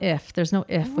not an if. There's no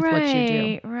if with what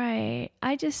you do. Right.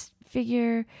 I just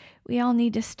figure we all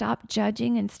need to stop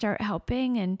judging and start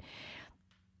helping. And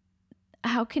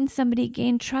how can somebody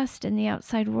gain trust in the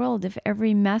outside world if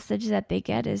every message that they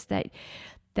get is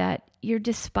that you're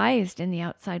despised in the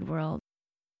outside world?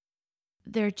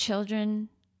 Their children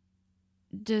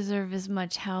deserve as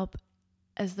much help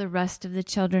as the rest of the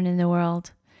children in the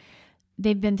world.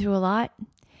 They've been through a lot.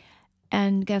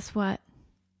 And guess what?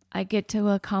 I get to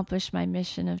accomplish my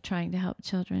mission of trying to help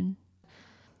children.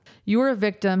 You were a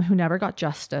victim who never got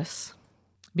justice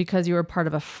because you were part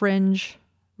of a fringe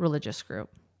religious group.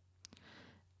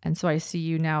 And so I see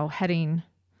you now heading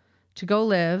to go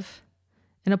live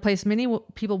in a place many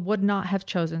people would not have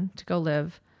chosen to go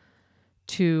live,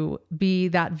 to be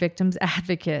that victim's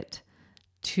advocate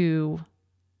to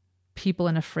people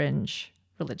in a fringe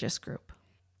religious group.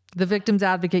 The victim's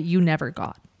advocate you never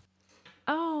got.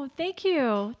 Oh, thank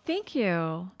you. Thank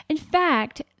you. In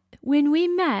fact, when we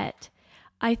met,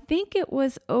 I think it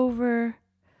was over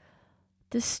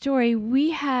the story.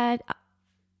 We had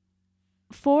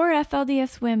 4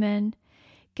 FLDS women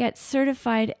get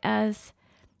certified as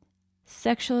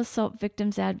sexual assault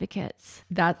victims advocates.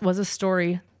 That was a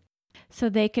story. So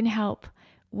they can help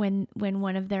when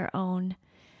one of their own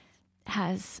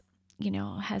has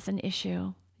an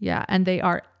issue. Yeah, and they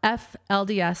are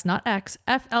FLDS, not X,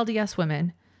 FLDS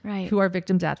women, right, who are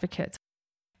victims advocates.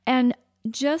 And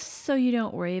just so you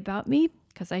don't worry about me,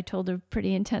 because I told a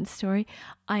pretty intense story,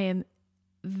 I am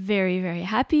very, very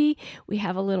happy. We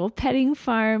have a little petting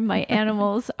farm. My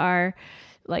animals are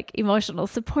like emotional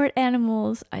support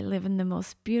animals. I live in the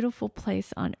most beautiful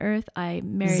place on earth.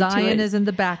 I'm married Zion is in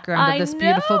the background of this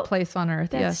beautiful place on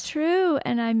earth. That's true.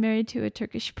 And I'm married to a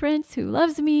Turkish prince who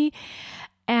loves me.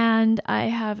 And I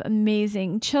have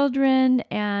amazing children,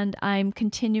 and I'm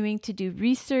continuing to do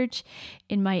research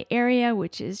in my area,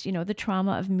 which is, the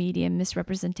trauma of media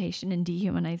misrepresentation and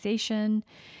dehumanization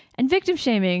and victim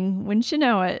shaming, wouldn't you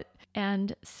know it?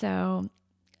 And so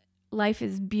life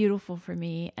is beautiful for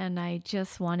me, and I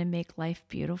just want to make life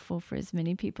beautiful for as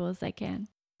many people as I can.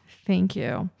 Thank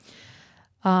you.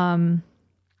 I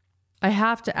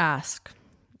have to ask,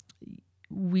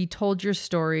 we told your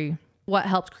story, what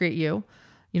helped create you,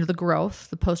 the growth,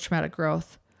 the post-traumatic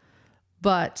growth,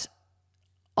 but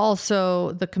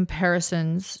also the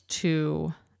comparisons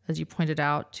to, as you pointed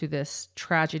out, to this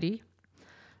tragedy,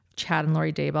 Chad and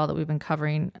Lori Daybell, that we've been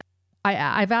covering.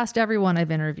 I've asked everyone I've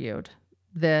interviewed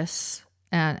this,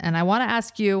 and I want to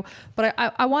ask you, but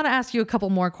I want to ask you a couple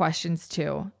more questions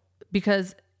too,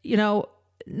 because,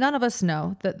 none of us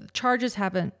know that charges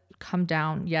haven't come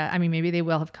down yet. I mean, maybe they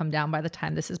will have come down by the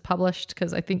time this is published,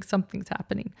 because I think something's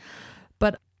happening.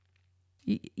 But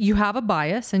you have a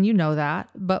bias, and you know that.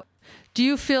 But do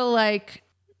you feel like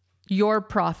your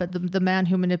prophet, the man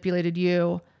who manipulated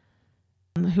you,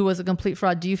 who was a complete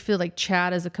fraud, do you feel like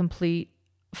Chad is a complete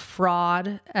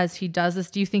fraud as he does this?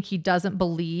 Do you think he doesn't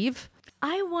believe?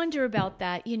 I wonder about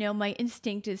that. My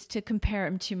instinct is to compare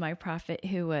him to my prophet,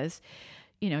 who was,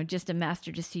 just a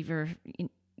master deceiver,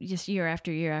 just year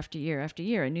after year after year after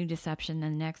year, a new deception,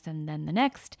 then the next, and then the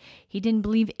next. He didn't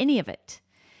believe any of it.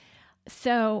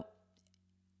 So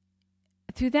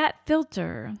through that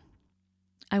filter,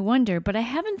 I wonder, but I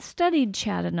haven't studied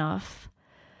Chad enough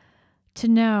to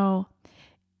know.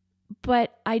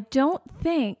 But I don't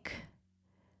think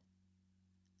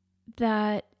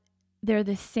that they're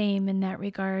the same in that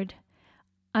regard.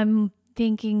 I'm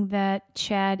thinking that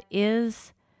Chad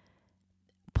is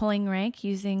pulling rank,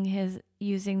 using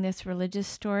this religious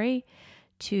story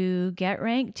to get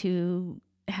rank, to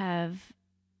have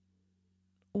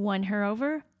won her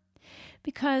over.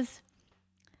 Because,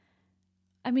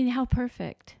 how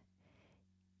perfect.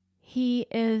 He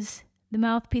is the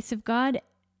mouthpiece of God.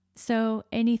 So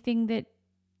anything that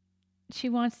she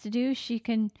wants to do, she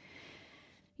can,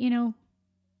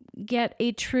 get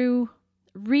a true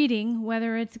reading,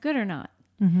 whether it's good or not.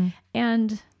 Mm-hmm.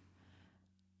 And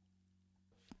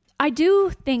I do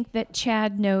think that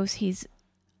Chad knows he's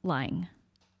lying.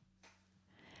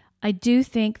 I do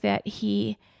think that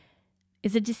he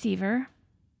is a deceiver.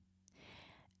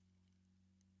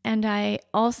 And I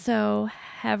also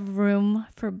have room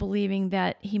for believing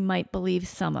that he might believe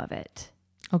some of it.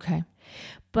 Okay.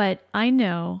 But I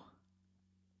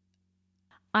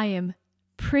am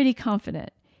pretty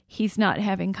confident he's not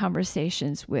having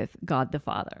conversations with God the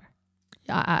Father.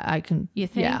 I can. You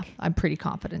think? Yeah, I'm pretty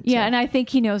confident. Yeah, too. and I think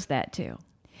he knows that too.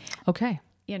 Okay.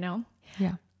 Yeah.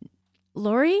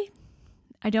 Lori,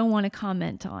 I don't want to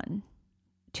comment on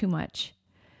too much.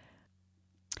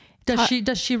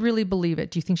 Does she really believe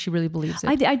it? Do you think she really believes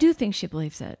it? I do think she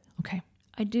believes it. Okay.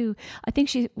 I do. I think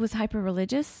she was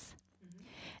hyper-religious,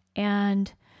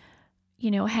 and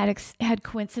had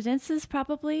coincidences,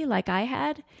 probably like I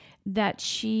had, that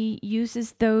she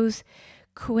uses those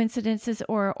coincidences,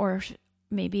 or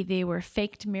maybe they were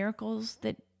faked miracles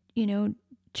that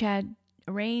Chad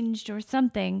arranged or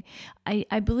something.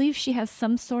 I believe she has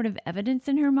some sort of evidence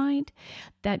in her mind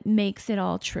that makes it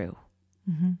all true.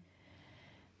 Mm-hmm.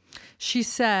 She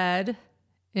said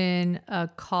in a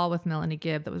call with Melanie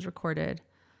Gibb that was recorded,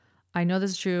 I know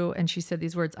this is true. And she said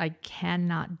these words, I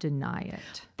cannot deny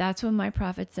it. That's what my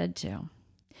prophet said too.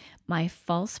 My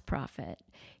false prophet.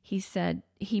 He said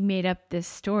he made up this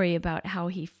story about how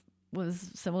he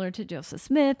was similar to Joseph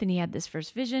Smith, and he had this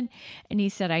first vision, and he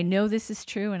said, I know this is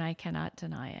true and I cannot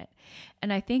deny it.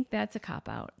 And I think that's a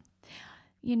cop-out.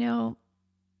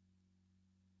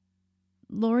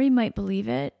 Lori might believe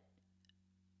it,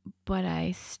 but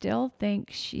I still think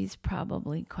she's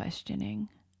probably questioning.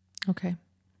 Okay.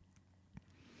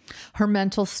 Her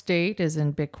mental state is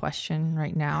in big question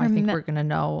right now. I think we're going to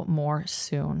know more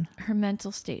soon. Her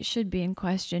mental state should be in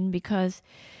question because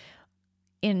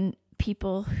in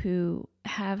people who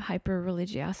have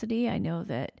hyper-religiosity, I know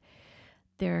that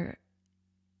there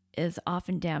is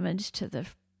often damage to the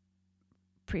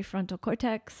prefrontal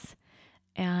cortex.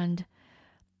 And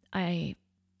I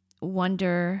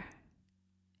wonder,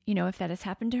 if that has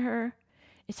happened to her.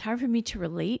 It's hard for me to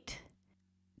relate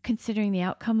considering the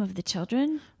outcome of the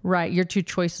children. Right. Your two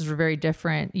choices were very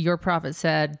different. Your prophet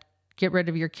said, get rid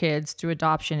of your kids through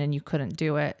adoption, and you couldn't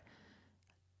do it.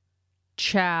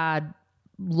 Chad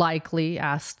likely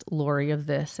asked Lori of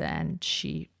this, and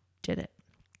she did it.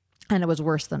 And it was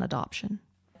worse than adoption.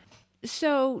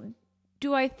 So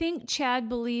do I think Chad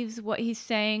believes what he's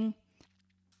saying?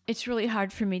 It's really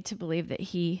hard for me to believe that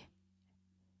he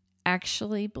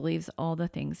actually believes all the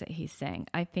things that he's saying.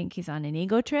 I think he's on an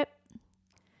ego trip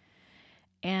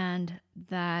and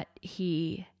that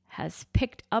he has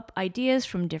picked up ideas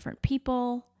from different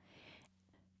people.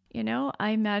 I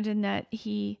imagine that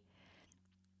he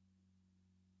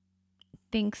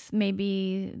thinks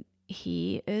maybe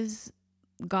he is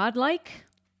godlike.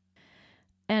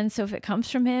 And so if it comes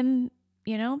from him,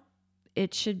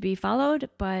 it should be followed.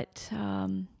 But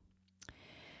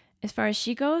as far as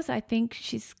she goes, I think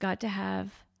she's got to have,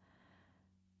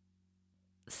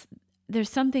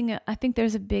 I think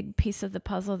there's a big piece of the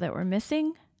puzzle that we're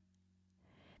missing.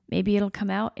 Maybe it'll come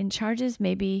out in charges.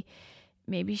 Maybe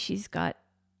she's got,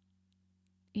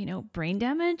 brain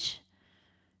damage.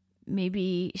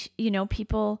 Maybe,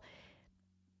 people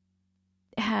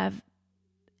have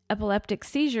epileptic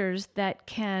seizures that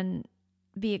can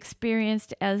be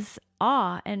experienced as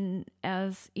awe and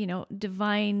as,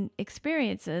 divine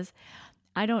experiences.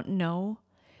 I don't know,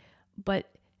 but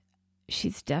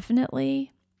she's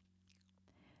definitely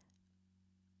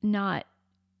not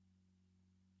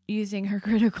using her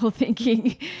critical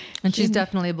thinking. And she's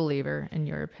definitely a believer, in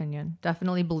your opinion.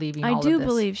 Definitely believing all of this. I do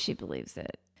believe she believes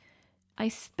it. I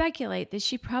speculate that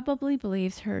she probably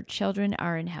believes her children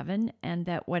are in heaven and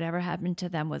that whatever happened to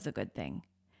them was a good thing.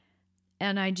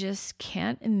 And I just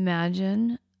can't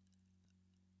imagine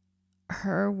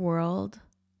her world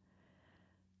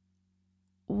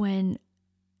when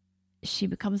she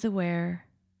becomes aware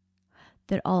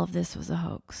that all of this was a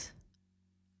hoax.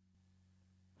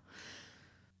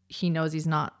 He knows he's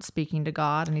not speaking to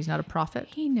God and he's not a prophet.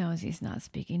 He knows he's not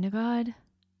speaking to God.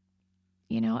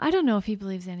 I don't know if he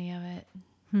believes any of it.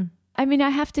 I mean,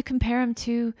 I have to compare him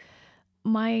to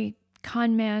my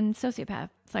con man, sociopath,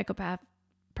 psychopath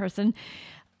person.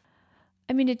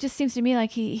 I mean, it just seems to me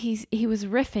like he was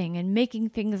riffing and making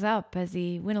things up as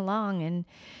he went along and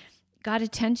got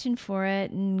attention for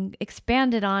it and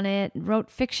expanded on it and wrote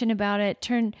fiction about it,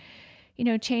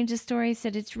 changed the story,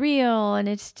 said it's real. And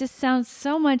it just sounds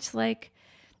so much like,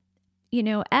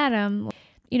 Adam.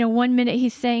 1 minute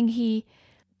he's saying he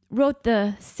wrote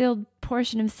the sealed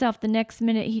portion himself. The next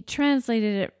minute he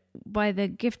translated it by the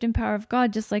gift and power of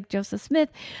God, just like Joseph Smith.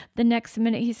 The next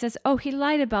minute he says, oh, he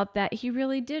lied about that. He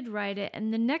really did write it.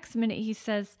 And the next minute he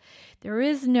says, there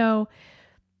is no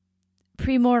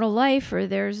premortal life or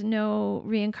there's no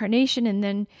reincarnation. And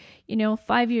then,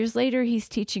 5 years later, he's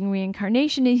teaching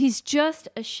reincarnation and he's just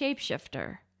a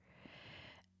shapeshifter.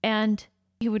 And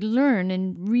he would learn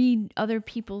and read other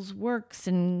people's works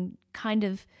and kind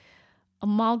of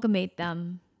amalgamate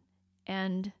them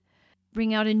and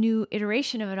bring out a new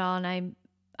iteration of it all. And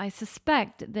I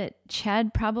suspect that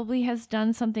Chad probably has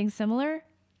done something similar.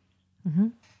 Mm-hmm.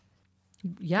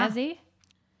 Yeah. Has he?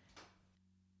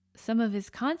 Some of his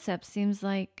concepts seems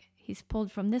like he's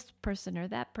pulled from this person or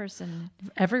that person.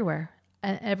 Everywhere.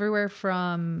 Everywhere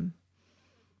from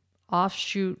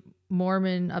offshoot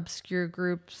Mormon obscure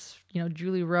groups,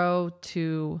 Julie Rowe,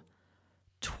 to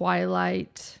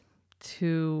Twilight,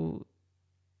 to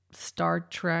Star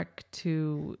Trek,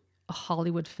 to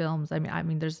Hollywood films. I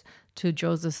mean, there's to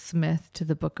Joseph Smith, to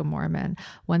the Book of Mormon.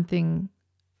 One thing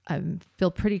I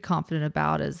feel pretty confident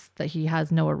about is that he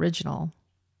has no original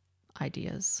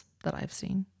ideas that I've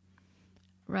seen.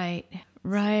 Right.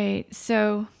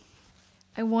 So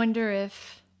I wonder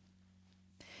if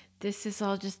this is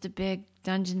all just a big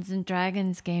Dungeons and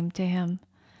Dragons game to him.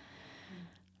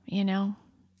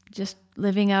 Just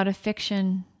living out a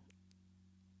fiction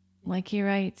like he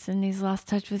writes, and he's lost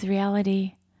touch with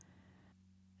reality.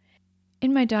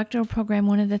 In my doctoral program,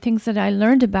 one of the things that I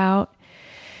learned about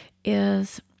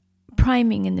is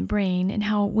priming in the brain, and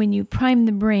how when you prime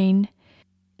the brain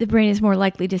is more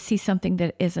likely to see something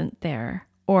that isn't there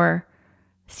or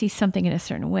see something in a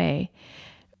certain way.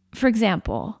 For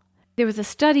example, there was a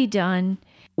study done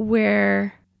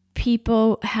where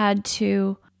people had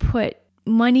to put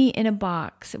money in a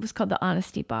box. It was called the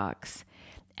honesty box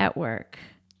at work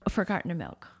for a carton of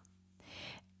milk.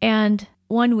 And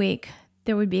one week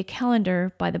there would be a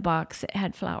calendar by the box that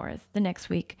had flowers. The next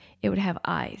week it would have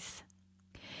eyes.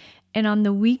 And on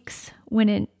the weeks when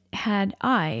it had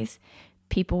eyes,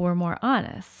 people were more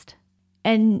honest.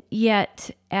 And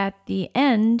yet at the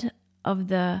end of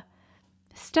the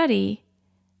study,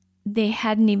 they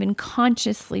hadn't even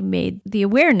consciously made the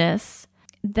awareness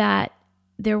that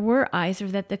there were eyes or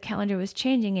that the calendar was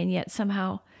changing, and yet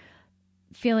somehow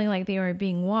feeling like they were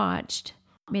being watched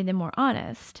made them more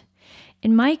honest.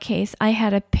 In my case, I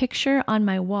had a picture on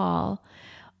my wall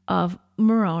of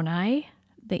Moroni,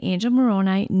 the angel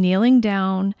Moroni, kneeling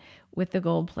down with the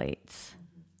gold plates.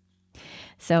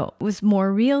 So it was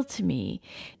more real to me.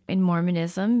 In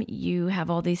Mormonism, you have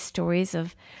all these stories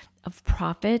of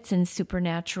prophets and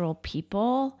supernatural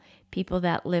people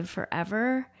that live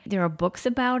forever. There are books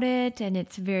about it, and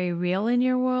it's very real in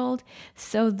your world.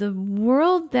 So the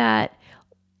world that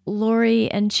Lori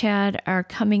and Chad are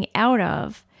coming out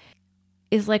of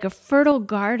is like a fertile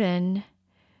garden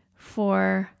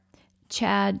for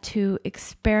Chad to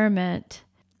experiment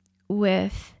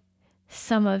with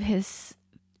some of his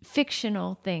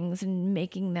fictional things and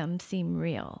making them seem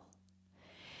real.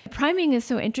 Priming is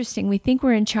so interesting. We think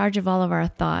we're in charge of all of our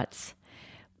thoughts,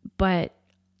 but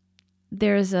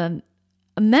there's a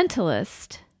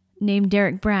mentalist named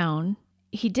Derek Brown.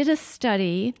 He did a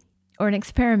study or an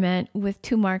experiment with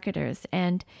 2 marketers,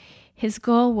 and his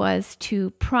goal was to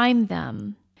prime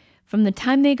them from the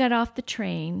time they got off the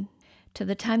train to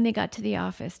the time they got to the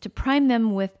office, to prime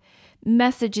them with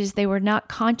messages they were not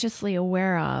consciously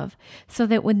aware of, so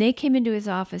that when they came into his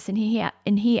office and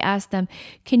he asked them,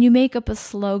 "Can you make up a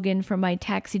slogan for my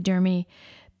taxidermy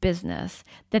business?"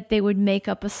 that they would make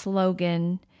up a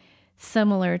slogan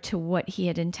similar to what he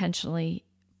had intentionally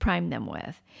primed them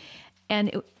with.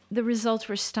 And the results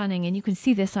were stunning, and you can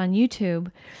see this on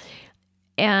YouTube.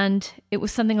 And it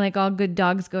was something like "all good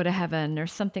dogs go to heaven" or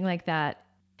something like that.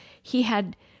 He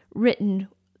had written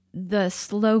the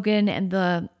slogan and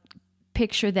the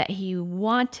picture that he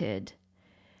wanted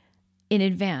in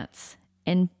advance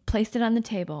and placed it on the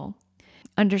table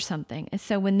under something. And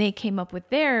so when they came up with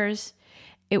theirs,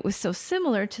 it was so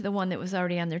similar to the one that was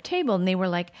already on their table. And they were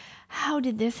like, "How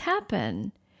did this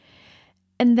happen?"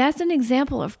 And that's an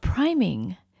example of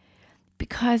priming,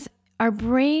 because our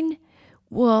brain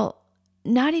will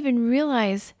not even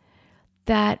realize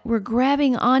that we're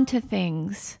grabbing onto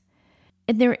things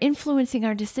and they're influencing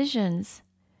our decisions.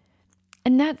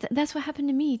 And that's what happened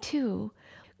to me too.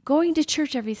 Going to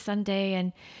church every Sunday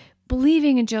and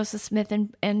believing in Joseph Smith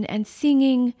and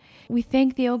singing "We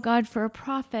Thank Thee, O God, for a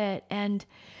Prophet," and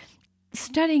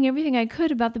studying everything I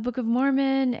could about the Book of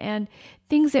Mormon, and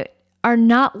things that are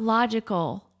not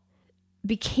logical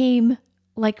became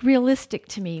like realistic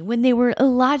to me when they were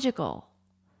illogical.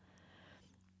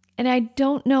 And I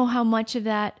don't know how much of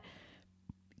that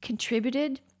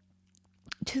contributed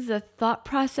to the thought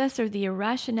process or the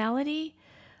irrationality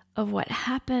of what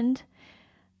happened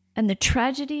and the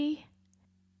tragedy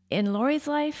in Lori's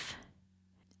life.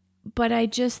 But I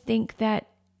just think that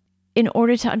in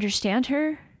order to understand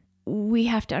her, we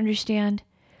have to understand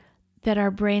that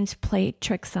our brains play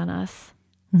tricks on us,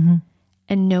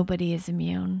 and nobody is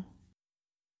immune.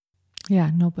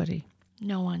 Yeah, nobody.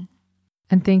 No one.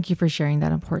 And thank you for sharing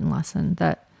that important lesson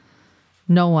that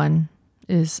no one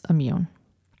is immune.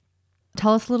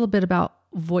 Tell us a little bit about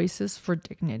Voices for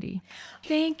Dignity.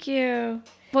 Thank you.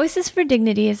 Voices for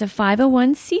Dignity is a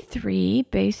 501c3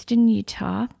 based in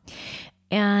Utah,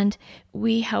 and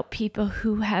we help people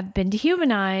who have been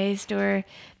dehumanized or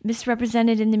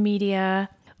misrepresented in the media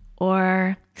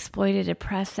or exploited,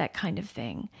 oppressed, that kind of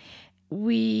thing.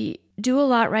 We do a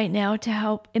lot right now to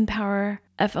help empower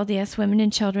FLDS women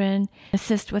and children,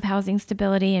 assist with housing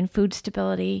stability and food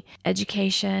stability,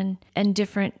 education, and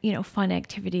different, fun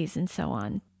activities and so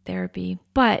on, therapy.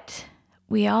 But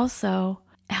we also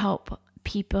help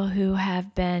people who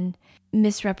have been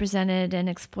misrepresented and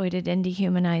exploited and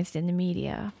dehumanized in the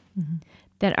media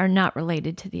that are not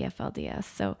related to the FLDS.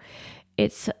 So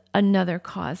it's another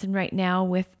cause. And right now,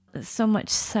 with so much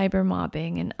cyber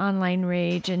mobbing and online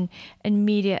rage and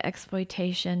media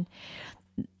exploitation,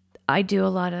 I do a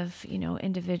lot of,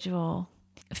 individual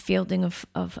fielding of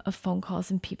phone calls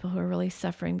and people who are really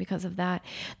suffering because of that.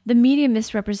 The media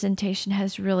misrepresentation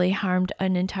has really harmed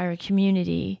an entire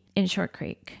community in Short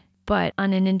Creek. But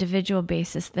on an individual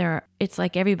basis, it's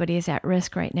like everybody is at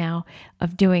risk right now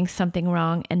of doing something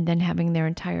wrong and then having their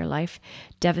entire life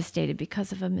devastated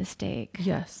because of a mistake.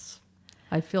 Yes,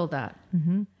 I feel that.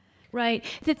 Right.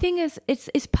 The thing is,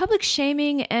 it's public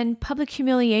shaming and public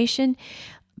humiliation,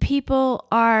 people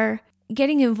are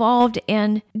getting involved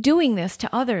and doing this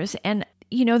to others. And,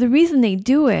 the reason they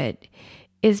do it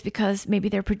is because maybe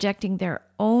they're projecting their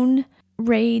own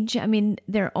rage,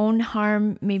 their own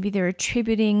harm. Maybe they're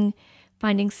attributing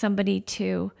finding somebody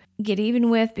to get even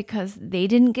with because they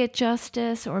didn't get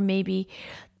justice, or maybe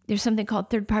there's something called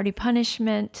third-party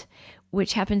punishment,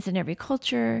 which happens in every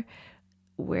culture,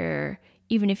 where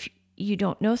even if you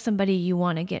don't know somebody, you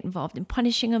want to get involved in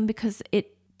punishing them because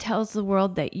it tells the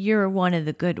world that you're one of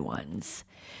the good ones.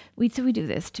 So we do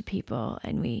this to people,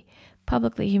 and we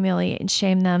publicly humiliate and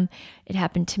shame them. It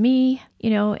happened to me,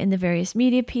 in the various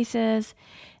media pieces,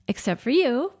 except for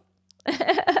you.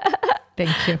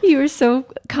 Thank you. You were so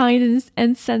kind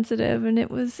and sensitive, and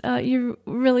it was you're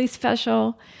really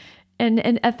special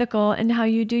and ethical in how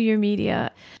you do your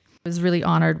media. I was really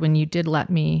honored when you did let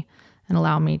me and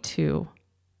allow me to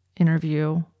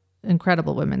interview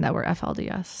incredible women that were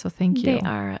FLDS. So thank you.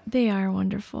 They are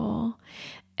wonderful.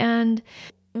 And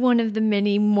one of the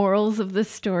many morals of the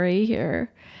story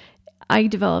here, I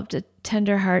developed a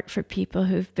tender heart for people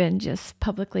who've been just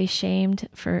publicly shamed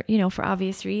for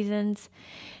obvious reasons.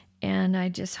 And I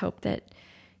just hope that,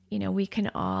 we can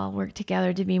all work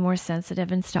together to be more sensitive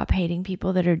and stop hating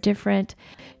people that are different.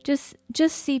 Just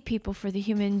see people for the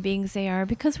human beings they are,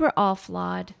 because we're all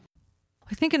flawed.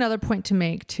 I think another point to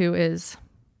make too is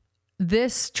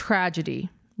this tragedy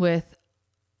with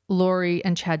Lori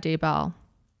and Chad Daybell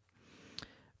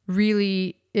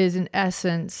really is in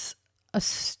essence a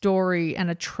story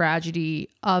and a tragedy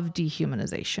of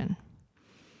dehumanization.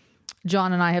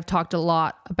 John and I have talked a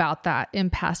lot about that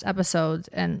in past episodes,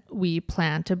 and we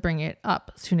plan to bring it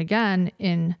up soon again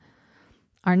in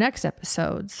our next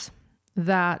episodes,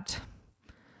 that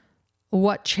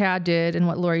what Chad did and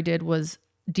what Lori did was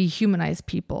dehumanize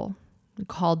people. We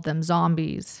called them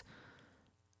zombies.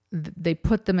 They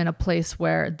put them in a place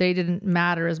where they didn't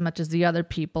matter as much as the other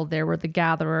people. There were the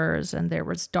gatherers, and there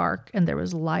was dark and there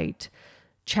was light.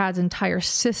 Chad's entire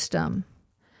system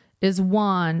is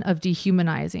one of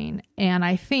dehumanizing. And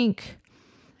I think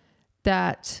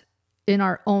that in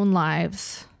our own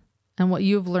lives, and what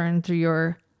you've learned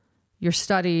through your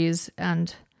studies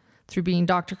and through being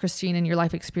Dr. Christine and your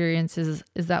life experiences,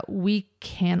 is that we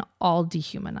can all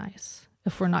dehumanize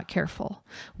if we're not careful.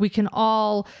 We can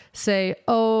all say,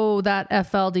 oh, that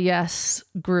FLDS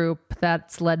group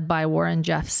that's led by Warren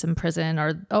Jeffs in prison,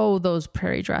 or, oh, those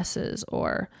prairie dresses,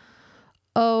 or,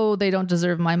 oh, they don't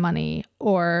deserve my money,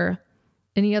 or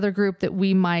any other group that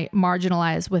we might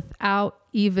marginalize without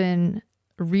even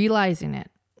realizing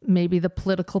it. Maybe the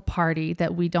political party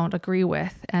that we don't agree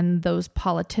with, and those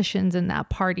politicians in that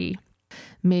party.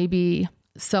 Maybe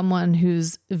someone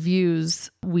whose views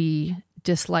we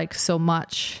dislike so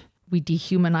much, we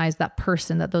dehumanize that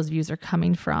person that those views are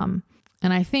coming from.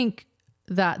 And I think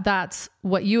that that's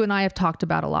what you and I have talked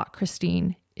about a lot,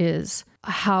 Christine, is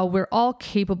how we're all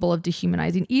capable of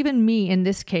dehumanizing. Even me in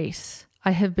this case, I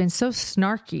have been so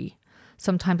snarky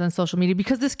sometimes on social media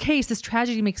because this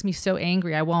tragedy makes me so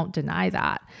angry. I won't deny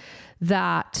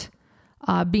that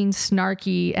being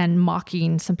snarky and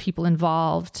mocking some people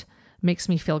involved makes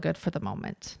me feel good for the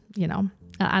moment,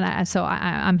 And so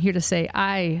I'm here to say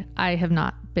I have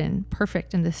not been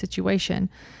perfect in this situation.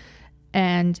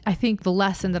 And I think the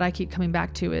lesson that I keep coming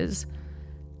back to is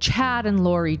Chad and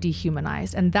Lori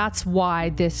dehumanized, and that's why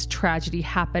this tragedy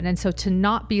happened. And so to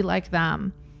not be like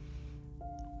them,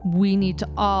 we need to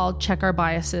all check our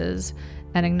biases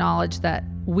and acknowledge that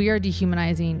we are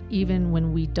dehumanizing even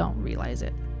when we don't realize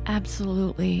it.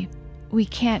 Absolutely. We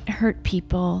can't hurt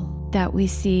people that we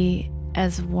see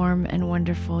as warm and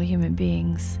wonderful human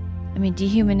beings.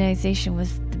 Dehumanization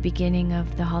was the beginning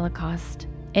of the Holocaust.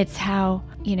 It's how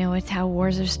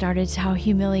wars are started. It's how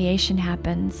humiliation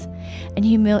happens. And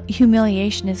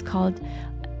humiliation is called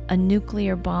a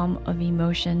nuclear bomb of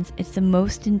emotions. It's the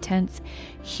most intense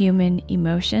human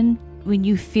emotion. When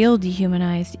you feel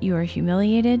dehumanized, you are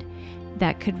humiliated.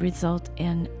 That could result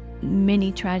in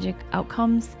many tragic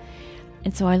outcomes.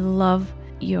 And so I love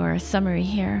your summary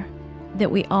here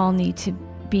that we all need to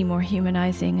be more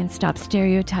humanizing and stop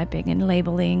stereotyping and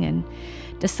labeling and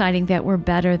deciding that we're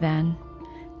better than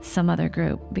some other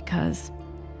group, because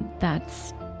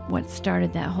that's what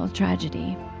started that whole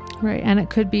tragedy. Right. And it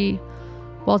could be,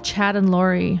 well, Chad and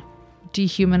Lori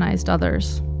dehumanized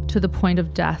others to the point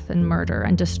of death and murder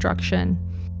and destruction.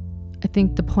 I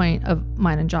think the point of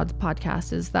mine and John's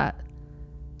podcast is that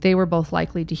they were both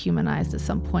likely dehumanized at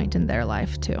some point in their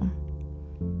life too.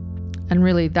 And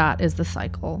really that is the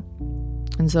cycle.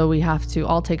 And so we have to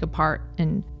all take a part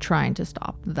in trying to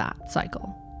stop that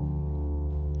cycle.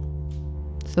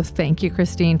 So thank you,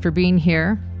 Christine, for being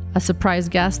here. A surprise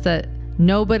guest that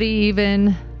nobody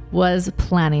even was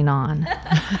planning on.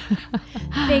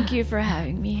 Thank you for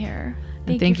having me here.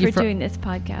 Thank you for doing this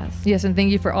podcast. Yes, and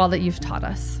thank you for all that you've taught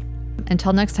us.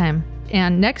 Until next time.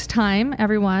 And next time,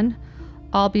 everyone,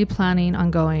 I'll be planning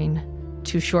on going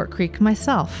to Short Creek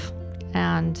myself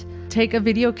and take a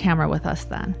video camera with us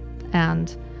then.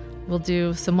 And we'll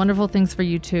do some wonderful things for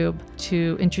YouTube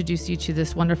to introduce you to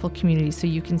this wonderful community so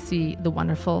you can see the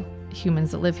wonderful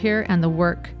humans that live here and the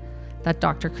work that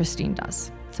Dr. Christine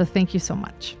does. So thank you so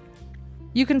much.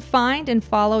 You can find and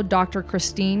follow Dr.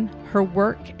 Christine, her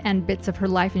work, and bits of her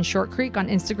life in Short Creek on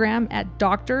Instagram at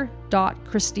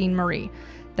dr.christinemarie.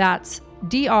 That's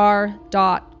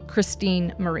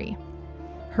dr.christinemarie.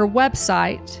 Her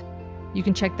website, you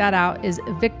can check that out, is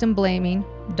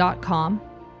victimblaming.com.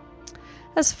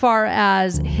 As far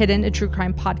as Hidden, a true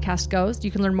crime podcast goes,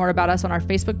 you can learn more about us on our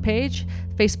Facebook page,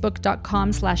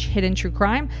 facebook.com/hidden true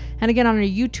crime, and again on our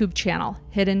YouTube channel,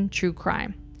 Hidden True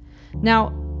Crime.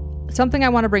 Now, something I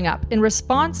want to bring up. In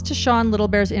response to Sean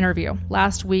Littlebear's interview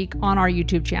last week on our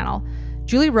YouTube channel,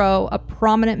 Julie Rowe, a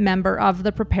prominent member of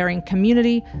the preparing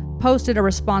community, posted a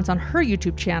response on her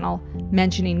YouTube channel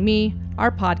mentioning me,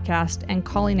 our podcast, and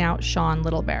calling out Sean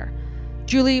Littlebear.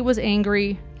 Julie was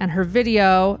angry, and her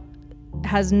video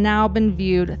has now been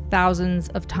viewed thousands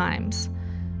of times.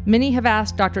 Many have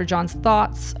asked Dr. John's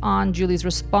thoughts on Julie's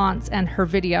response and her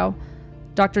video.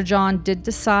 Dr. John did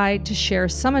decide to share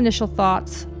some initial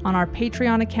thoughts on our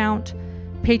Patreon account,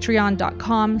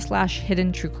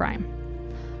 patreon.com/hidden true crime.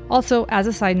 Also, as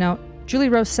a side note, Julie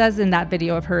Rowe says in that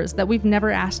video of hers that we've never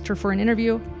asked her for an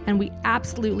interview, and we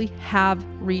absolutely have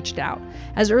reached out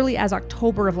as early as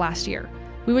October of last year.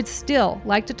 We would still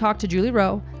like to talk to Julie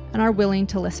Rowe and are willing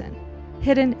to listen.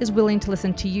 Hidden is willing to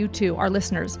listen to you too, our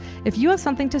listeners. If you have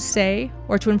something to say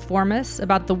or to inform us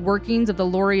about the workings of the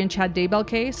Lori and Chad Daybell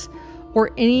case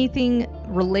or anything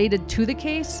related to the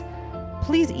case,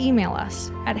 please email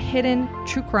us at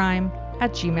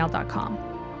hiddentruecrime@gmail.com.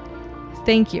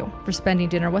 Thank you for spending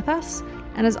dinner with us.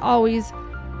 And as always,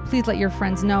 please let your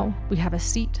friends know we have a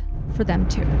seat for them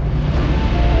too.